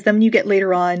season, because then when you get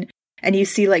later on and you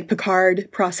see Picard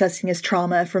processing his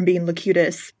trauma from being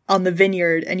Locutus on the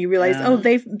vineyard, and you realize,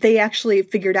 they actually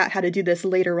figured out how to do this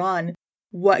later on.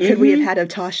 What could we have had of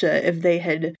Tasha if they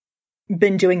had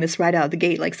been doing this right out of the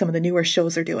gate like some of the newer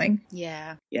shows are doing?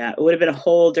 Yeah. Yeah, it would have been a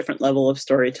whole different level of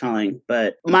storytelling.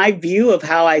 But my view of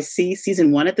how I see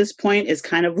season 1 at this point is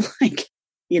kind of like,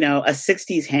 a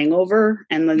 60s hangover,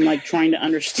 and then trying to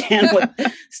understand what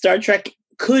Star Trek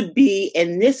could be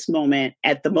in this moment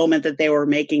at the moment that they were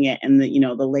making it in the,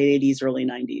 the late 80s, early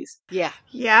 90s. Yeah.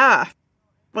 Yeah.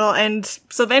 Well, and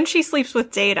so then she sleeps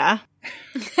with Data.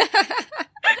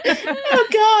 Oh,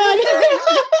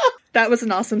 God. That was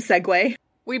an awesome segue.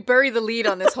 We bury the lead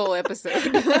on this whole episode.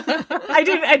 I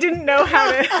didn't know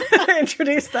how to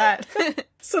introduce that.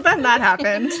 So then that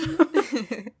happened.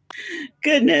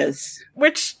 Goodness.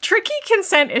 Which tricky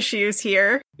consent issues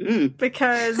here,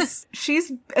 because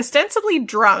she's ostensibly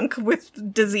drunk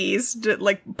with disease,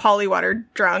 polywater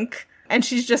drunk, and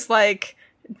she's just like,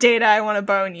 Data, I want to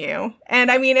bone you.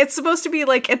 And I mean, it's supposed to be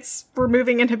it's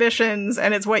removing inhibitions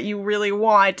and it's what you really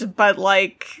want, but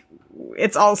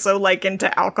it's also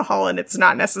into alcohol and it's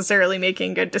not necessarily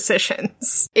making good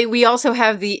decisions. We also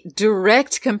have the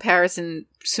direct comparison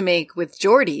to make with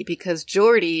Geordi, because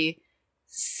Geordi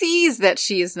sees that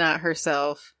she is not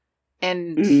herself,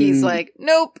 and he's like,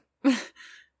 nope,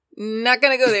 not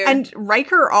gonna go there. And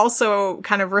Riker also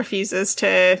kind of refuses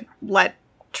to let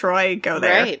Troy go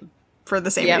there for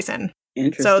the same reason.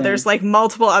 Interesting. So there's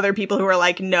multiple other people who are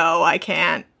like, no, I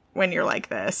can't when you're like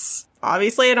this.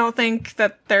 Obviously, I don't think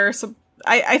that there's...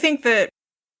 I think that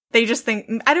they just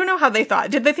think... I don't know how they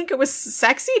thought. Did they think it was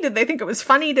sexy? Did they think it was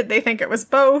funny? Did they think it was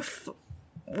both?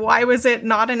 Why was it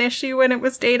not an issue when it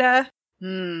was Data?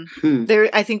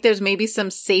 I think there's maybe some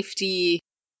safety,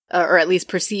 or at least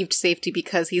perceived safety,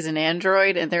 because he's an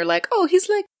android, and they're like, oh, he's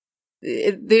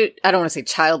I don't want to say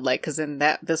childlike, because then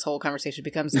this whole conversation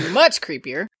becomes much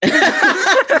creepier.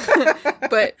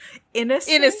 But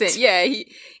innocent, yeah.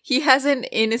 He has an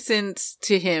innocence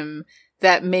to him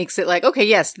that makes it okay,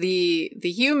 yes, the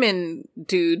human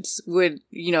dudes would,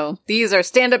 these are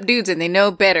stand-up dudes and they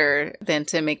know better than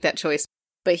to make that choice.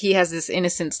 But he has this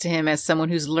innocence to him as someone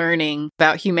who's learning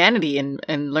about humanity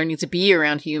and learning to be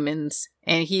around humans.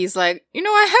 And he's like,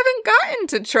 I haven't gotten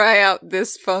to try out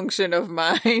this function of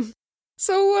mine.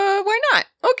 So why not?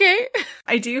 Okay.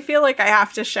 I do feel like I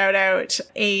have to shout out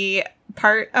a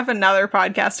part of another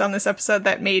podcast on this episode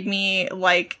that made me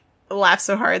laugh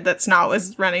so hard that snot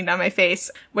was running down my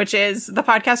face, which is the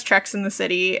podcast Treks in the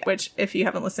City, which if you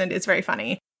haven't listened, is very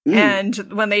funny. And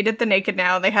when they did the Naked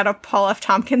Now, they had a Paul F.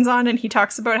 Tompkins on, and he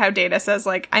talks about how Data says,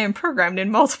 like, I am programmed in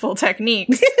multiple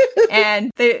techniques.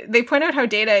 And they point out how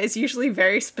Data is usually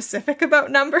very specific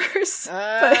about numbers,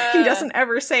 but he doesn't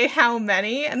ever say how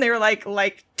many. And they were like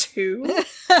 2.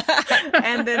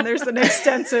 And then there's an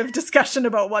extensive discussion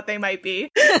about what they might be.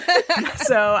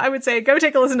 So I would say go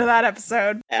take a listen to that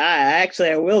episode. I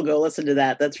will go listen to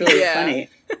that. That's really funny.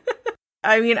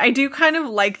 I mean, I do kind of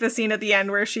like the scene at the end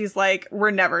where she's like,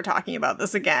 we're never talking about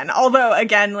this again. Although,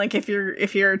 again, like, if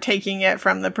you're taking it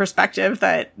from the perspective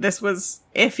that this was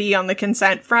iffy on the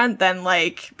consent front, then,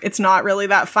 like, it's not really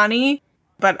that funny.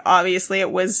 But obviously it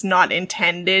was not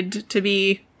intended to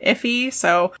be iffy,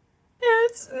 so, yeah,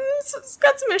 it's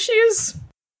got some issues.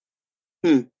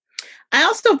 I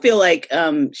also feel like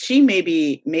she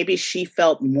maybe she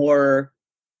felt more,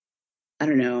 I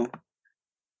don't know,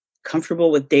 comfortable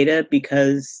with Data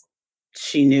because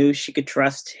she knew she could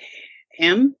trust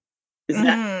him. Is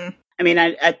that? I mean,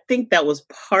 I think that was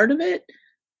part of it,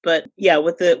 but yeah,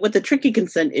 with the tricky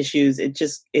consent issues, it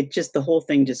just the whole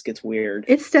thing just gets weird.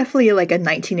 It's definitely like a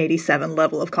 1987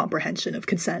 level of comprehension of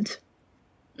consent.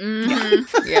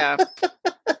 Yeah.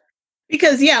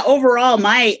 Because overall,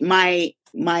 my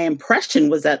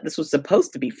impression was that this was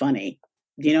supposed to be funny.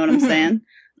 Do you know what I'm saying?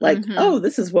 Like, oh,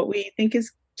 this is what we think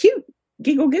is cute.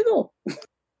 Giggle.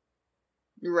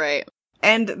 Right.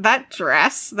 And that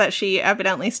dress that she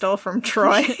evidently stole from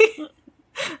Troy.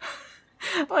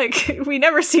 Like, we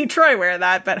never see Troy wear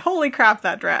that, but holy crap,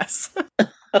 that dress.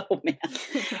 Oh, man.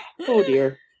 Oh,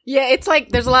 dear. Yeah, it's like,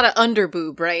 there's a lot of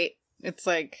underboob, right? It's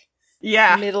like,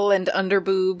 yeah, middle and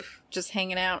underboob just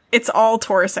hanging out. It's all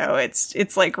torso.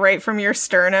 It's like right from your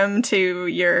sternum to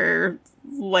your,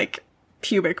 like,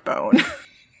 pubic bone.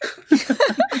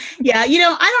 Yeah,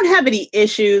 I don't have any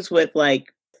issues with,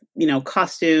 like,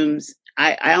 costumes.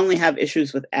 I only have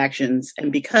issues with actions.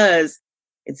 And because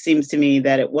it seems to me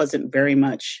that it wasn't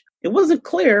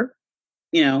clear,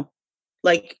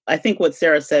 like, I think what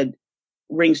Sarah said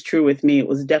rings true with me. It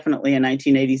was definitely a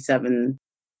 1987,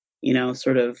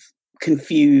 sort of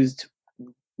confused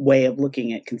way of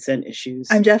looking at consent issues.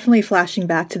 I'm definitely flashing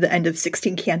back to the end of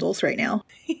 16 Candles right now.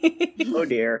 Oh,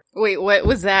 dear. Wait, what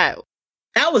was that?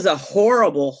 That was a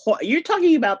horrible... You're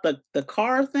talking about the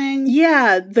car thing?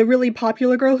 Yeah, the really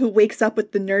popular girl who wakes up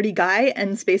with the nerdy guy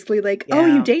and is basically like, oh,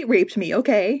 you date raped me,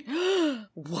 okay.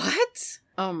 What?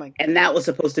 Oh my God. And that was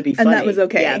supposed to be funny. And that was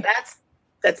okay. Yeah,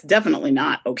 that's definitely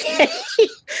not okay.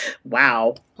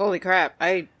 Wow. Holy crap,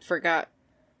 I forgot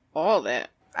all that.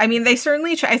 I mean, they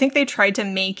certainly... I think they tried to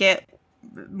make it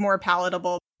more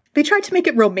palatable. They tried to make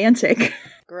it romantic.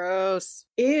 Gross.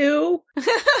 Ew.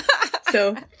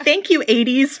 So, thank you,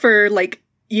 80s, for, like,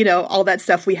 all that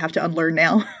stuff we have to unlearn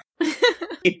now.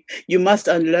 You must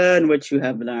unlearn what you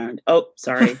have learned. Oh,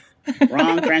 sorry.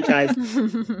 Wrong franchise.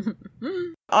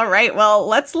 All right, well,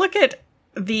 let's look at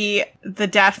the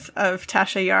death of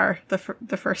Tasha Yar, the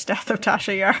first death of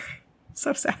Tasha Yar.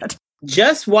 So sad.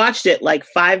 Just watched it like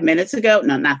 5 minutes ago.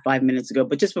 No, not 5 minutes ago,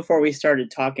 but just before we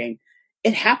started talking.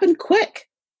 It happened quick.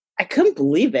 I couldn't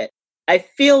believe it. I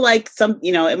feel like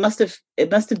it must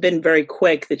have been very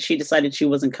quick that she decided she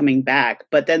wasn't coming back.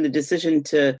 But then the decision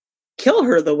to kill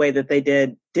her the way that they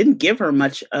didn't give her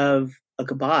much of a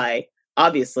goodbye,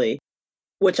 obviously,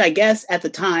 which I guess at the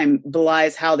time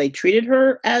belies how they treated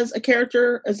her as a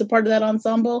character, as a part of that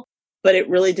ensemble. But it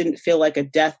really didn't feel like a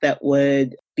death that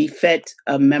would befit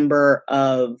a member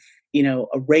of,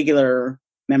 a regular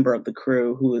member of the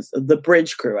crew, who is the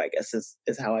bridge crew, I guess is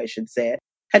how I should say it.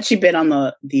 Had she been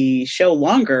on the show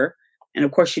longer, and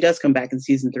of course she does come back in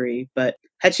season 3, but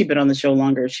had she been on the show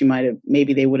longer,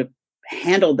 maybe they would have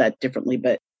handled that differently.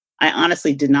 But I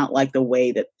honestly did not like the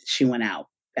way that she went out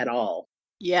at all.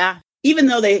 Yeah. Even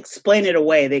though they explain it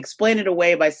away. They explain it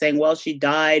away by saying, well, she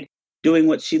died doing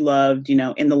what she loved,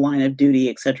 in the line of duty,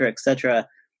 et cetera, et cetera.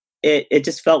 It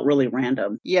just felt really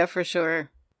random. Yeah, for sure.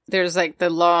 There's like the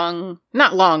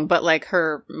not long, but like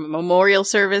her memorial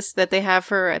service that they have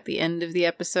her at the end of the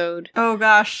episode. Oh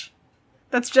gosh.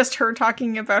 That's just her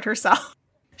talking about herself.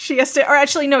 She has to, or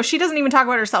actually no, she doesn't even talk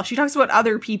about herself. She talks about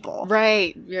other people.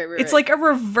 Right. Yeah, it's like a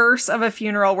reverse of a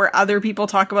funeral where other people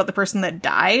talk about the person that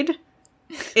died.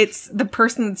 It's the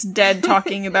person that's dead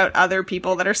talking about other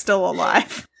people that are still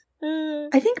alive.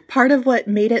 I think part of what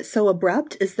made it so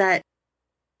abrupt is that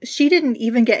she didn't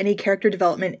even get any character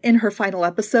development in her final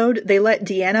episode. They let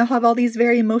Deanna have all these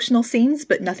very emotional scenes,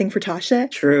 but nothing for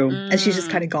Tasha. True. And she's just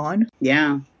kind of gone.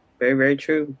 Yeah, very, very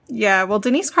true. Yeah, well,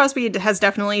 Denise Crosby has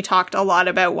definitely talked a lot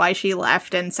about why she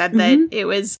left and said that it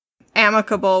was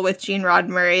amicable with Gene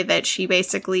Roddenberry, that she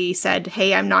basically said,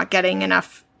 hey, I'm not getting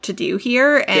enough to do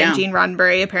here. And Gene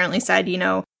Roddenberry apparently said,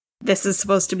 this is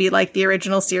supposed to be like the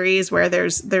original series where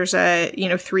there's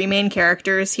a, 3 main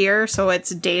characters here. So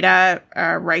it's Data,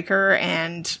 Riker,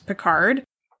 and Picard.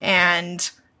 And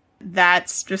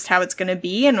that's just how it's going to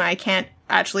be. And I can't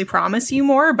actually promise you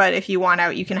more, but if you want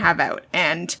out, you can have out.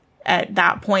 And at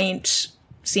that point,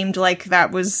 seemed like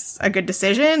that was a good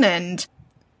decision. And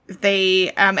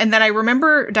they, and then I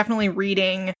remember definitely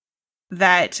reading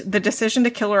that the decision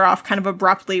to kill her off kind of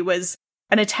abruptly was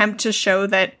an attempt to show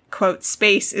that, quote,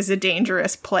 space is a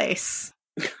dangerous place.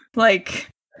 Like,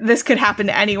 this could happen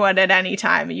to anyone at any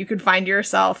time. You could find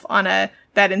yourself on a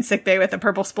bed in sickbay with a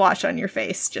purple splotch on your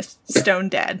face, just stone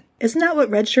dead. Isn't that what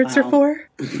red shirts are for?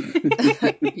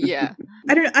 Yeah.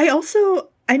 I don't know.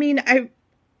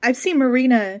 I've seen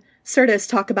Marina Sirtis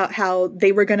talk about how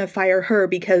they were going to fire her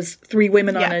because 3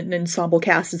 women on an ensemble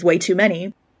cast is way too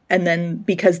many. And then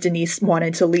because Denise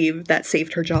wanted to leave, that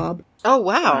saved her job. Oh,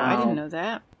 wow. I didn't know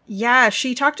that. Yeah,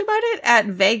 she talked about it at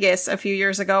Vegas a few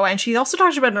years ago, and she also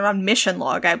talked about it on Mission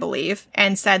Log, I believe,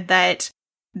 and said that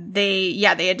they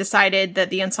had decided that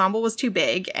the ensemble was too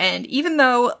big, and even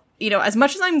though, as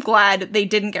much as I'm glad they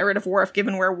didn't get rid of Worf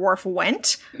given where Worf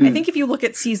went, I think if you look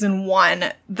at season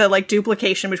 1, the,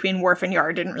 duplication between Worf and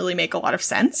Yar didn't really make a lot of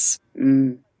sense.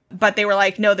 But they were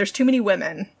like, no, there's too many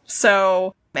women.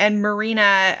 So, and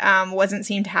Marina wasn't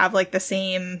seen to have, the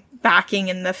same backing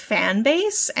in the fan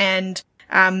base, and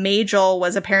Majel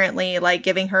was apparently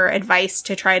giving her advice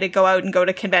to try to go out and go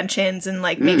to conventions and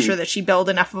make sure that she built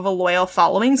enough of a loyal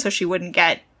following so she wouldn't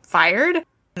get fired.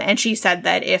 And she said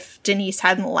that if Denise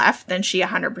hadn't left, then she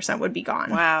 100% would be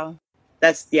gone. Wow.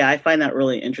 I find that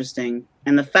really interesting.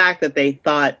 And the fact that they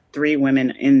thought 3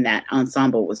 women in that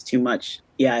ensemble was too much.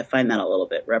 Yeah, I find that a little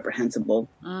bit reprehensible.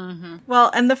 Mm-hmm.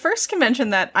 Well, and the first convention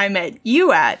that I met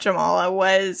you at, Jamala,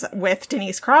 was with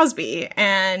Denise Crosby,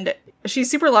 and she's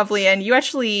super lovely, and you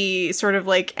actually sort of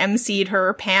emceed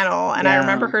her panel, and I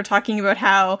remember her talking about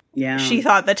how she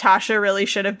thought that Tasha really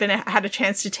should have had a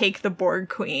chance to take the Borg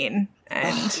Queen,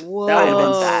 and that would have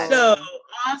been so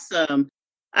awesome.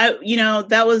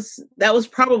 That was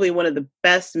probably one of the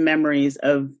best memories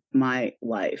of my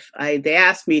life. They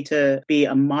asked me to be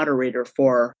a moderator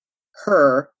for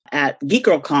her at Geek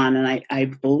Girl Con, and I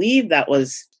believe that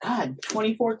was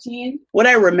 2014. What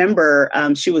I remember,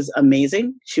 she was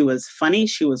amazing. She was funny.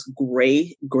 She was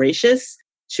gracious.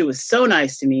 She was so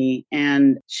nice to me,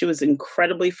 and she was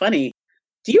incredibly funny.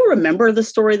 Do you remember the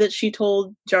story that she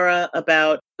told, Jara,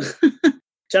 about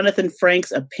Jonathan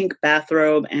Frakes, a pink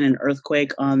bathrobe, and an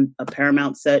earthquake on a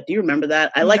Paramount set? Do you remember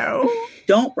that?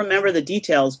 Don't remember the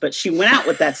details, but she went out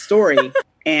with that story,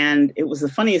 and it was the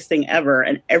funniest thing ever,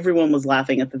 and everyone was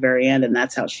laughing at the very end, and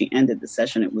that's how she ended the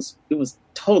session. It was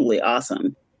totally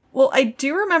awesome. Well, I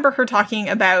do remember her talking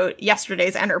about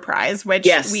yesterday's Enterprise, which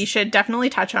we should definitely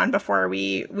touch on before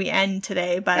we end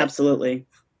today. But absolutely.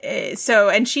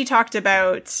 And she talked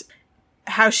about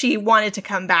how she wanted to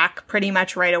come back pretty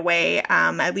much right away,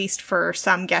 at least for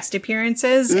some guest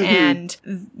appearances. Mm-hmm.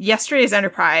 And yesterday's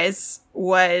Enterprise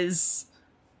was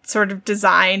sort of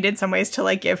designed in some ways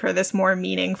to give her this more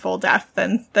meaningful death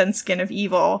than Skin of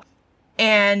Evil.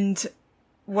 And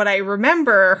what I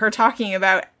remember her talking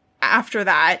about after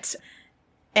that,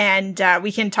 and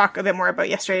we can talk a bit more about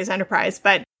yesterday's Enterprise,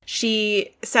 but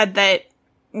she said that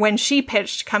when she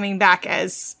pitched coming back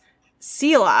as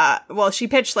Sela, she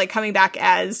pitched coming back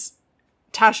as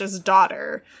Tasha's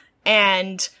daughter,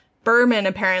 and Berman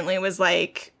apparently was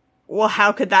like, well,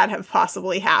 how could that have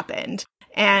possibly happened?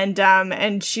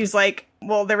 And she's like,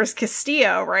 well, there was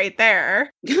Castillo right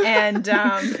there. And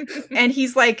and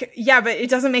he's like, yeah, but it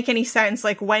doesn't make any sense.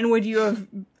 When would you have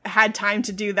had time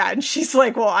to do that? And she's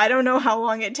like, well, I don't know how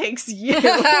long it takes you.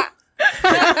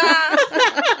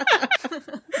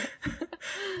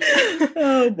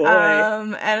 Oh boy.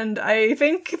 And I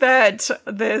think that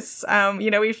this,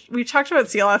 we've talked about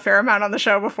Sela a fair amount on the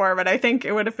show before, but I think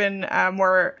it would have been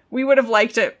we would have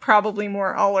liked it probably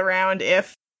more all around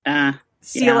if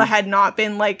Sela had not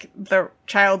been the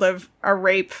child of a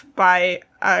rape by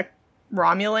a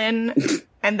Romulan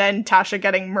and then Tasha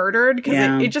getting murdered,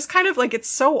 because it just kind of it's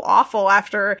so awful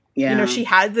after she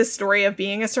had this story of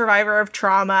being a survivor of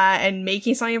trauma and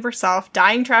making something of herself,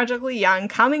 dying tragically young,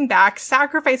 coming back,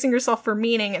 sacrificing herself for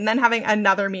meaning, and then having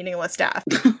another meaningless death.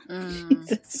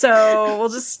 So we'll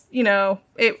just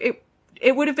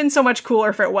it would have been so much cooler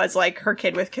if it was her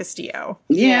kid with Castillo.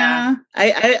 Yeah.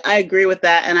 I agree with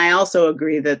that. And I also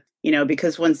agree that,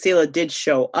 because when Sela did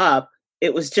show up,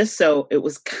 it was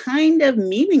kind of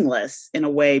meaningless in a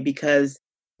way, because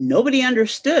nobody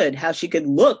understood how she could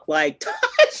look like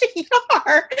Tasha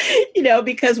Yar,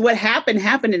 because what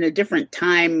happened in a different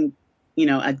time,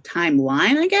 a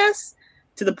timeline, I guess,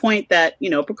 to the point that,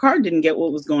 Picard didn't get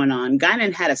what was going on.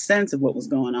 Guinan had a sense of what was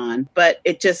going on, but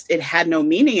it had no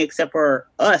meaning except for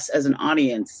us as an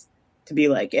audience to be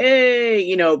like,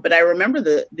 hey, but I remember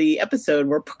the episode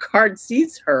where Picard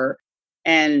sees her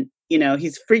and,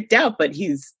 he's freaked out, but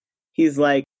he's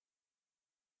like,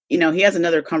 he has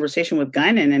another conversation with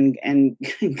Guinan and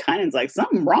Guinan's like,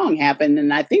 something wrong happened.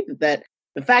 And I think that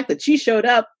the fact that she showed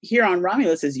up here on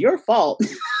Romulus is your fault.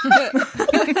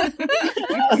 I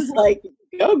was like,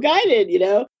 go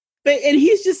Guinan, and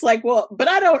he's just like, well, but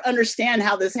I don't understand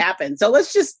how this happened. So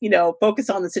let's just, focus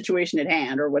on the situation at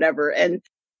hand or whatever. And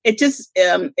it just,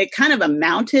 it kind of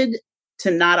amounted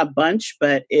to not a bunch,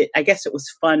 but I guess it was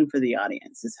fun for the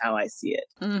audience is how I see it.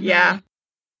 Mm-hmm. Yeah.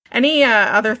 Any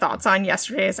other thoughts on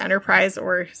yesterday's Enterprise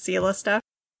or Sela stuff?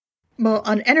 Well,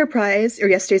 on Enterprise, or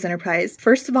yesterday's Enterprise,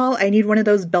 first of all, I need one of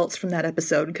those belts from that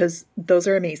episode, because those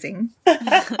are amazing.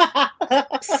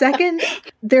 Second,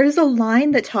 there's a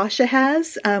line that Tasha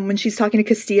has when she's talking to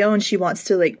Castillo and she wants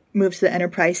to, move to the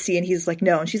Enterprise C, and he's like,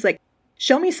 no. And she's like,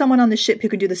 show me someone on the ship who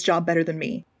can do this job better than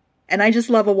me. And I just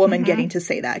love a woman getting to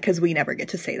say that, because we never get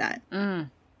to say that. Mm.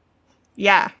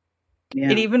 Yeah.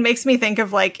 It even makes me think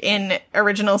of, in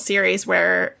original series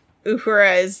where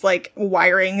Uhura is,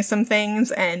 wiring some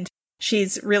things, and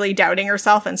she's really doubting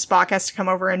herself, and Spock has to come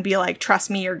over and be like, trust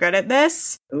me, you're good at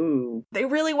this. Ooh. They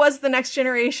really was the next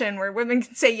generation where women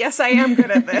can say, yes, I am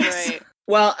good at this. Right.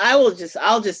 Well, I'll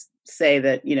just say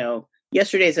that,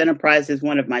 yesterday's Enterprise is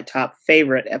one of my top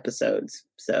favorite episodes.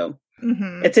 So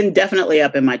it's definitely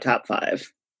up in my top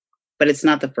 5. But it's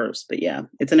not the first. But yeah,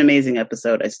 it's an amazing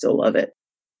episode. I still love it.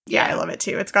 Yeah, I love it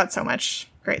too. It's got so much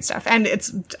great stuff. And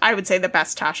it's, I would say, the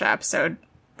best Tasha episode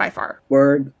by far.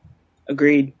 Word.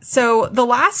 Agreed. So the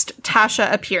last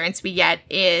Tasha appearance we get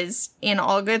is in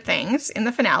All Good Things in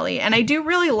the finale. And I do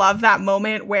really love that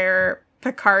moment where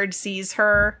Picard sees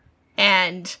her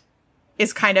and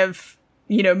is kind of,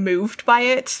 moved by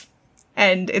it.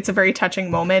 And it's a very touching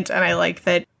moment. And I like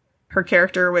that her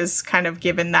character was kind of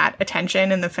given that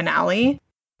attention in the finale.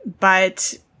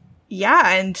 But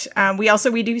yeah, and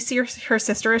we do see her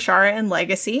sister Ashara in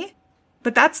Legacy.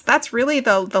 But that's really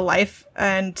the life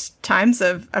and times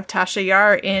of Tasha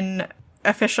Yar in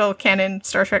official canon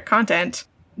Star Trek content.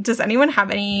 Does anyone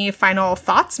have any final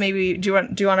thoughts? Maybe do you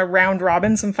want to round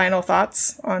robin some final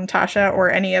thoughts on Tasha or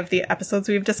any of the episodes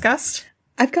we've discussed?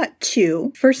 I've got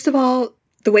 2. First of all,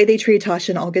 the way they treated Tasha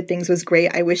in All Good Things was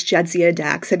great. I wish Jadzia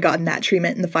Dax had gotten that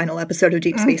treatment in the final episode of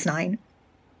Deep Space Nine.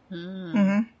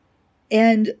 Mm-hmm.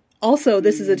 And also,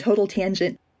 this is a total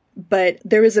tangent, but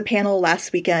there was a panel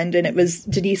last weekend, and it was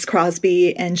Denise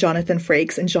Crosby and Jonathan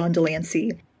Frakes and John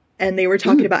Delancey. And they were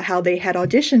talking about how they had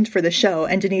auditioned for the show.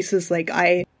 And Denise was like,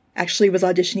 I actually was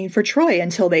auditioning for Troy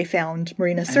until they found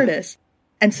Marina Sirtis.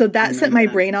 And so that sent my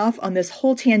brain off on this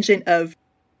whole tangent of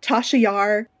Tasha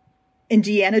Yar in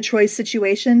Deanna Troy's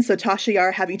situation. So Tasha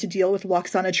Yar having to deal with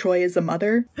Loxana Troy as a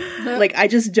mother. I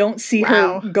just don't see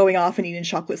her going off and eating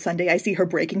chocolate sundae. I see her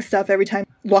breaking stuff every time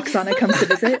Loxana comes to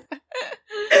visit.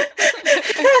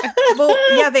 Well,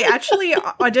 yeah, they actually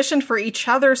auditioned for each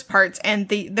other's parts, and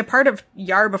the part of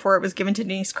Yar before it was given to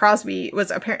Denise Crosby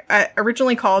was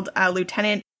originally called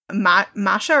Lieutenant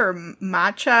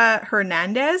Macha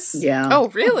Hernandez. Yeah. Oh,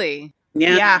 really?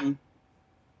 Yeah.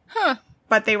 Huh.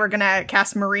 But they were going to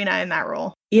cast Marina in that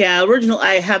role. Yeah,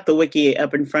 I have the wiki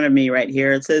up in front of me right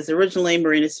here. It says, originally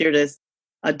Marina Sirtis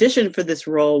auditioned for this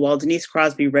role while Denise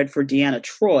Crosby read for Deanna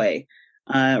Troy.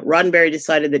 Roddenberry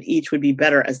decided that each would be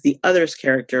better as the other's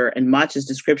character, and Macha's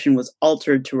description was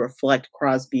altered to reflect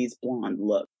Crosby's blonde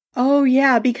look. Oh,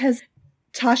 yeah, because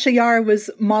Tasha Yar was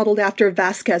modeled after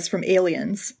Vasquez from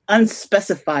Aliens.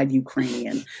 Unspecified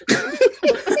Ukrainian.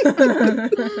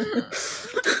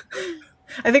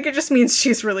 I think it just means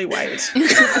she's really white.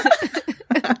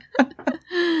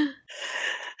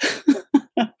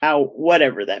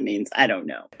 Whatever that means, I don't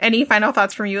know. Any final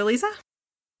thoughts from you, Eliza?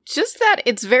 Just that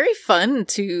it's very fun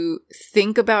to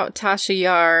think about Tasha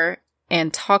Yar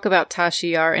and talk about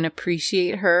Tasha Yar and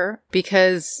appreciate her,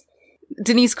 because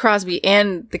Denise Crosby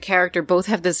and the character both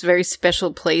have this very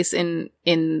special place in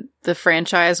the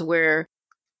franchise where,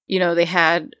 they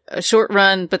had a short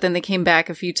run, but then they came back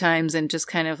a few times and just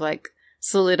kind of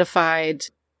solidified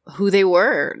who they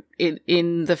were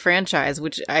in the franchise,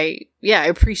 which I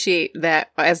appreciate that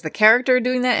as the character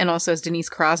doing that, and also as Denise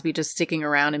Crosby just sticking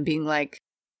around and being like,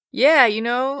 yeah,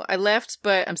 I left,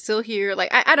 but I'm still here.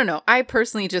 I don't know. I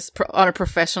personally just on a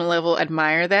professional level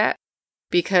admire that,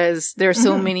 because there are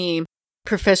so many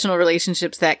professional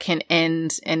relationships that can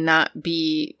end and not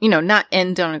be, not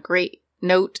end on a great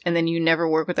note, and then you never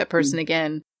work with that person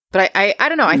again. But I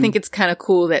don't know. I think it's kind of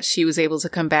cool that she was able to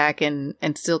come back and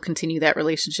still continue that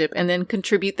relationship and then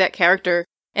contribute that character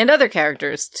and other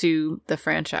characters to the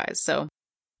franchise. So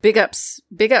big ups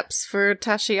for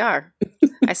Tasha Yar.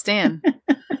 I stan.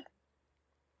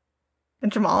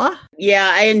 And Jamala? Yeah,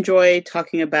 I enjoy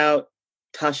talking about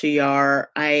Tasha Yar.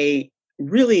 I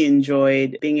really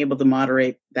enjoyed being able to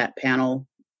moderate that panel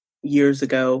years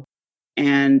ago.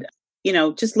 And,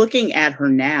 just looking at her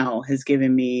now has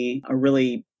given me a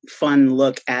really fun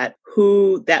look at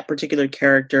who that particular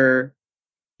character,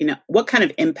 what kind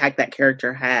of impact that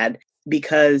character had,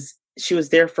 because she was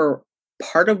there for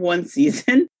part of one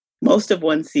season, most of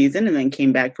one season, and then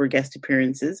came back for guest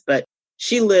appearances. But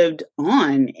she lived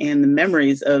on in the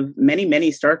memories of many,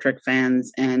 many Star Trek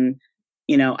fans. And,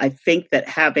 I think that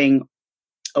having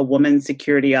a woman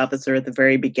security officer at the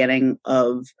very beginning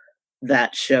of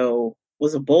that show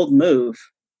was a bold move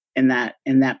in that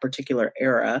particular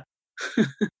era,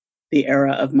 the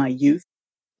era of my youth.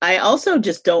 I also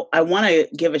I want to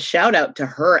give a shout out to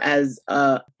her as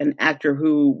an actor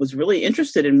who was really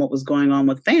interested in what was going on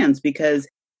with fans, because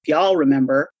if y'all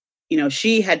remember,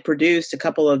 she had produced a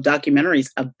couple of documentaries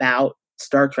about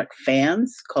Star Trek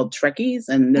fans called Trekkies,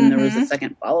 and then there was a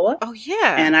second follow-up. Oh,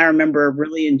 yeah. And I remember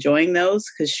really enjoying those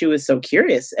because she was so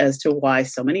curious as to why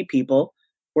so many people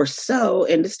were so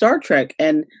into Star Trek,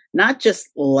 and not just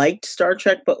liked Star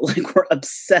Trek, but like were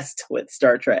obsessed with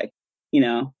Star Trek,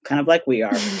 kind of like we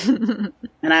are.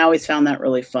 And I always found that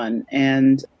really fun.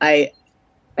 And I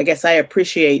guess I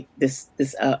appreciate this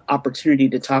opportunity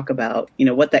to talk about,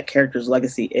 what that character's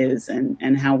legacy is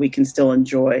and how we can still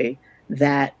enjoy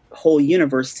that whole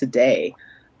universe today.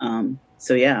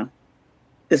 So yeah,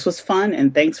 this was fun,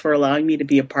 and thanks for allowing me to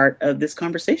be a part of this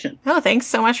conversation. Oh, thanks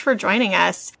so much for joining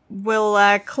us.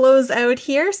 We'll close out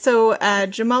here. So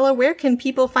Jamala, where can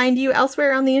people find you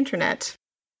elsewhere on the internet?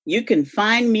 You can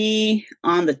find me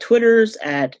on the Twitters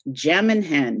at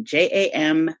Jamminhen,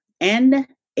 JAMNHEN.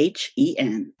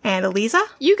 And Eliza?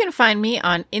 You can find me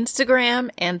on Instagram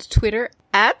and Twitter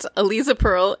at Eliza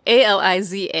Pearl,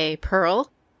 ALIZA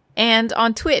Pearl, and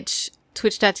on Twitch,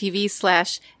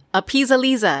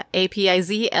 twitch.tv/Apizaliza,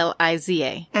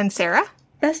 APIZLIZA. And Sarah?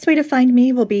 Best way to find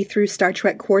me will be through Star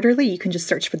Trek Quarterly. You can just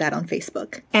search for that on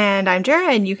Facebook. And I'm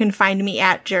Jara, and you can find me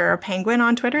at Jara Penguin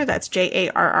on Twitter. That's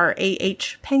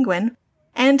JARRAH Penguin.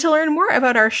 And to learn more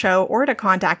about our show or to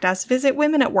contact us, visit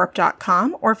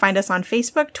womenatwarp.com or find us on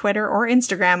Facebook, Twitter, or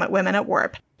Instagram at Women at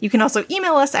Warp. You can also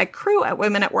email us at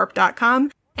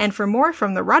crew@womenatwarp.com. And for more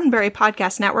from the Roddenberry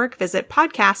Podcast Network, visit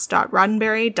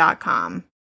podcast.roddenberry.com.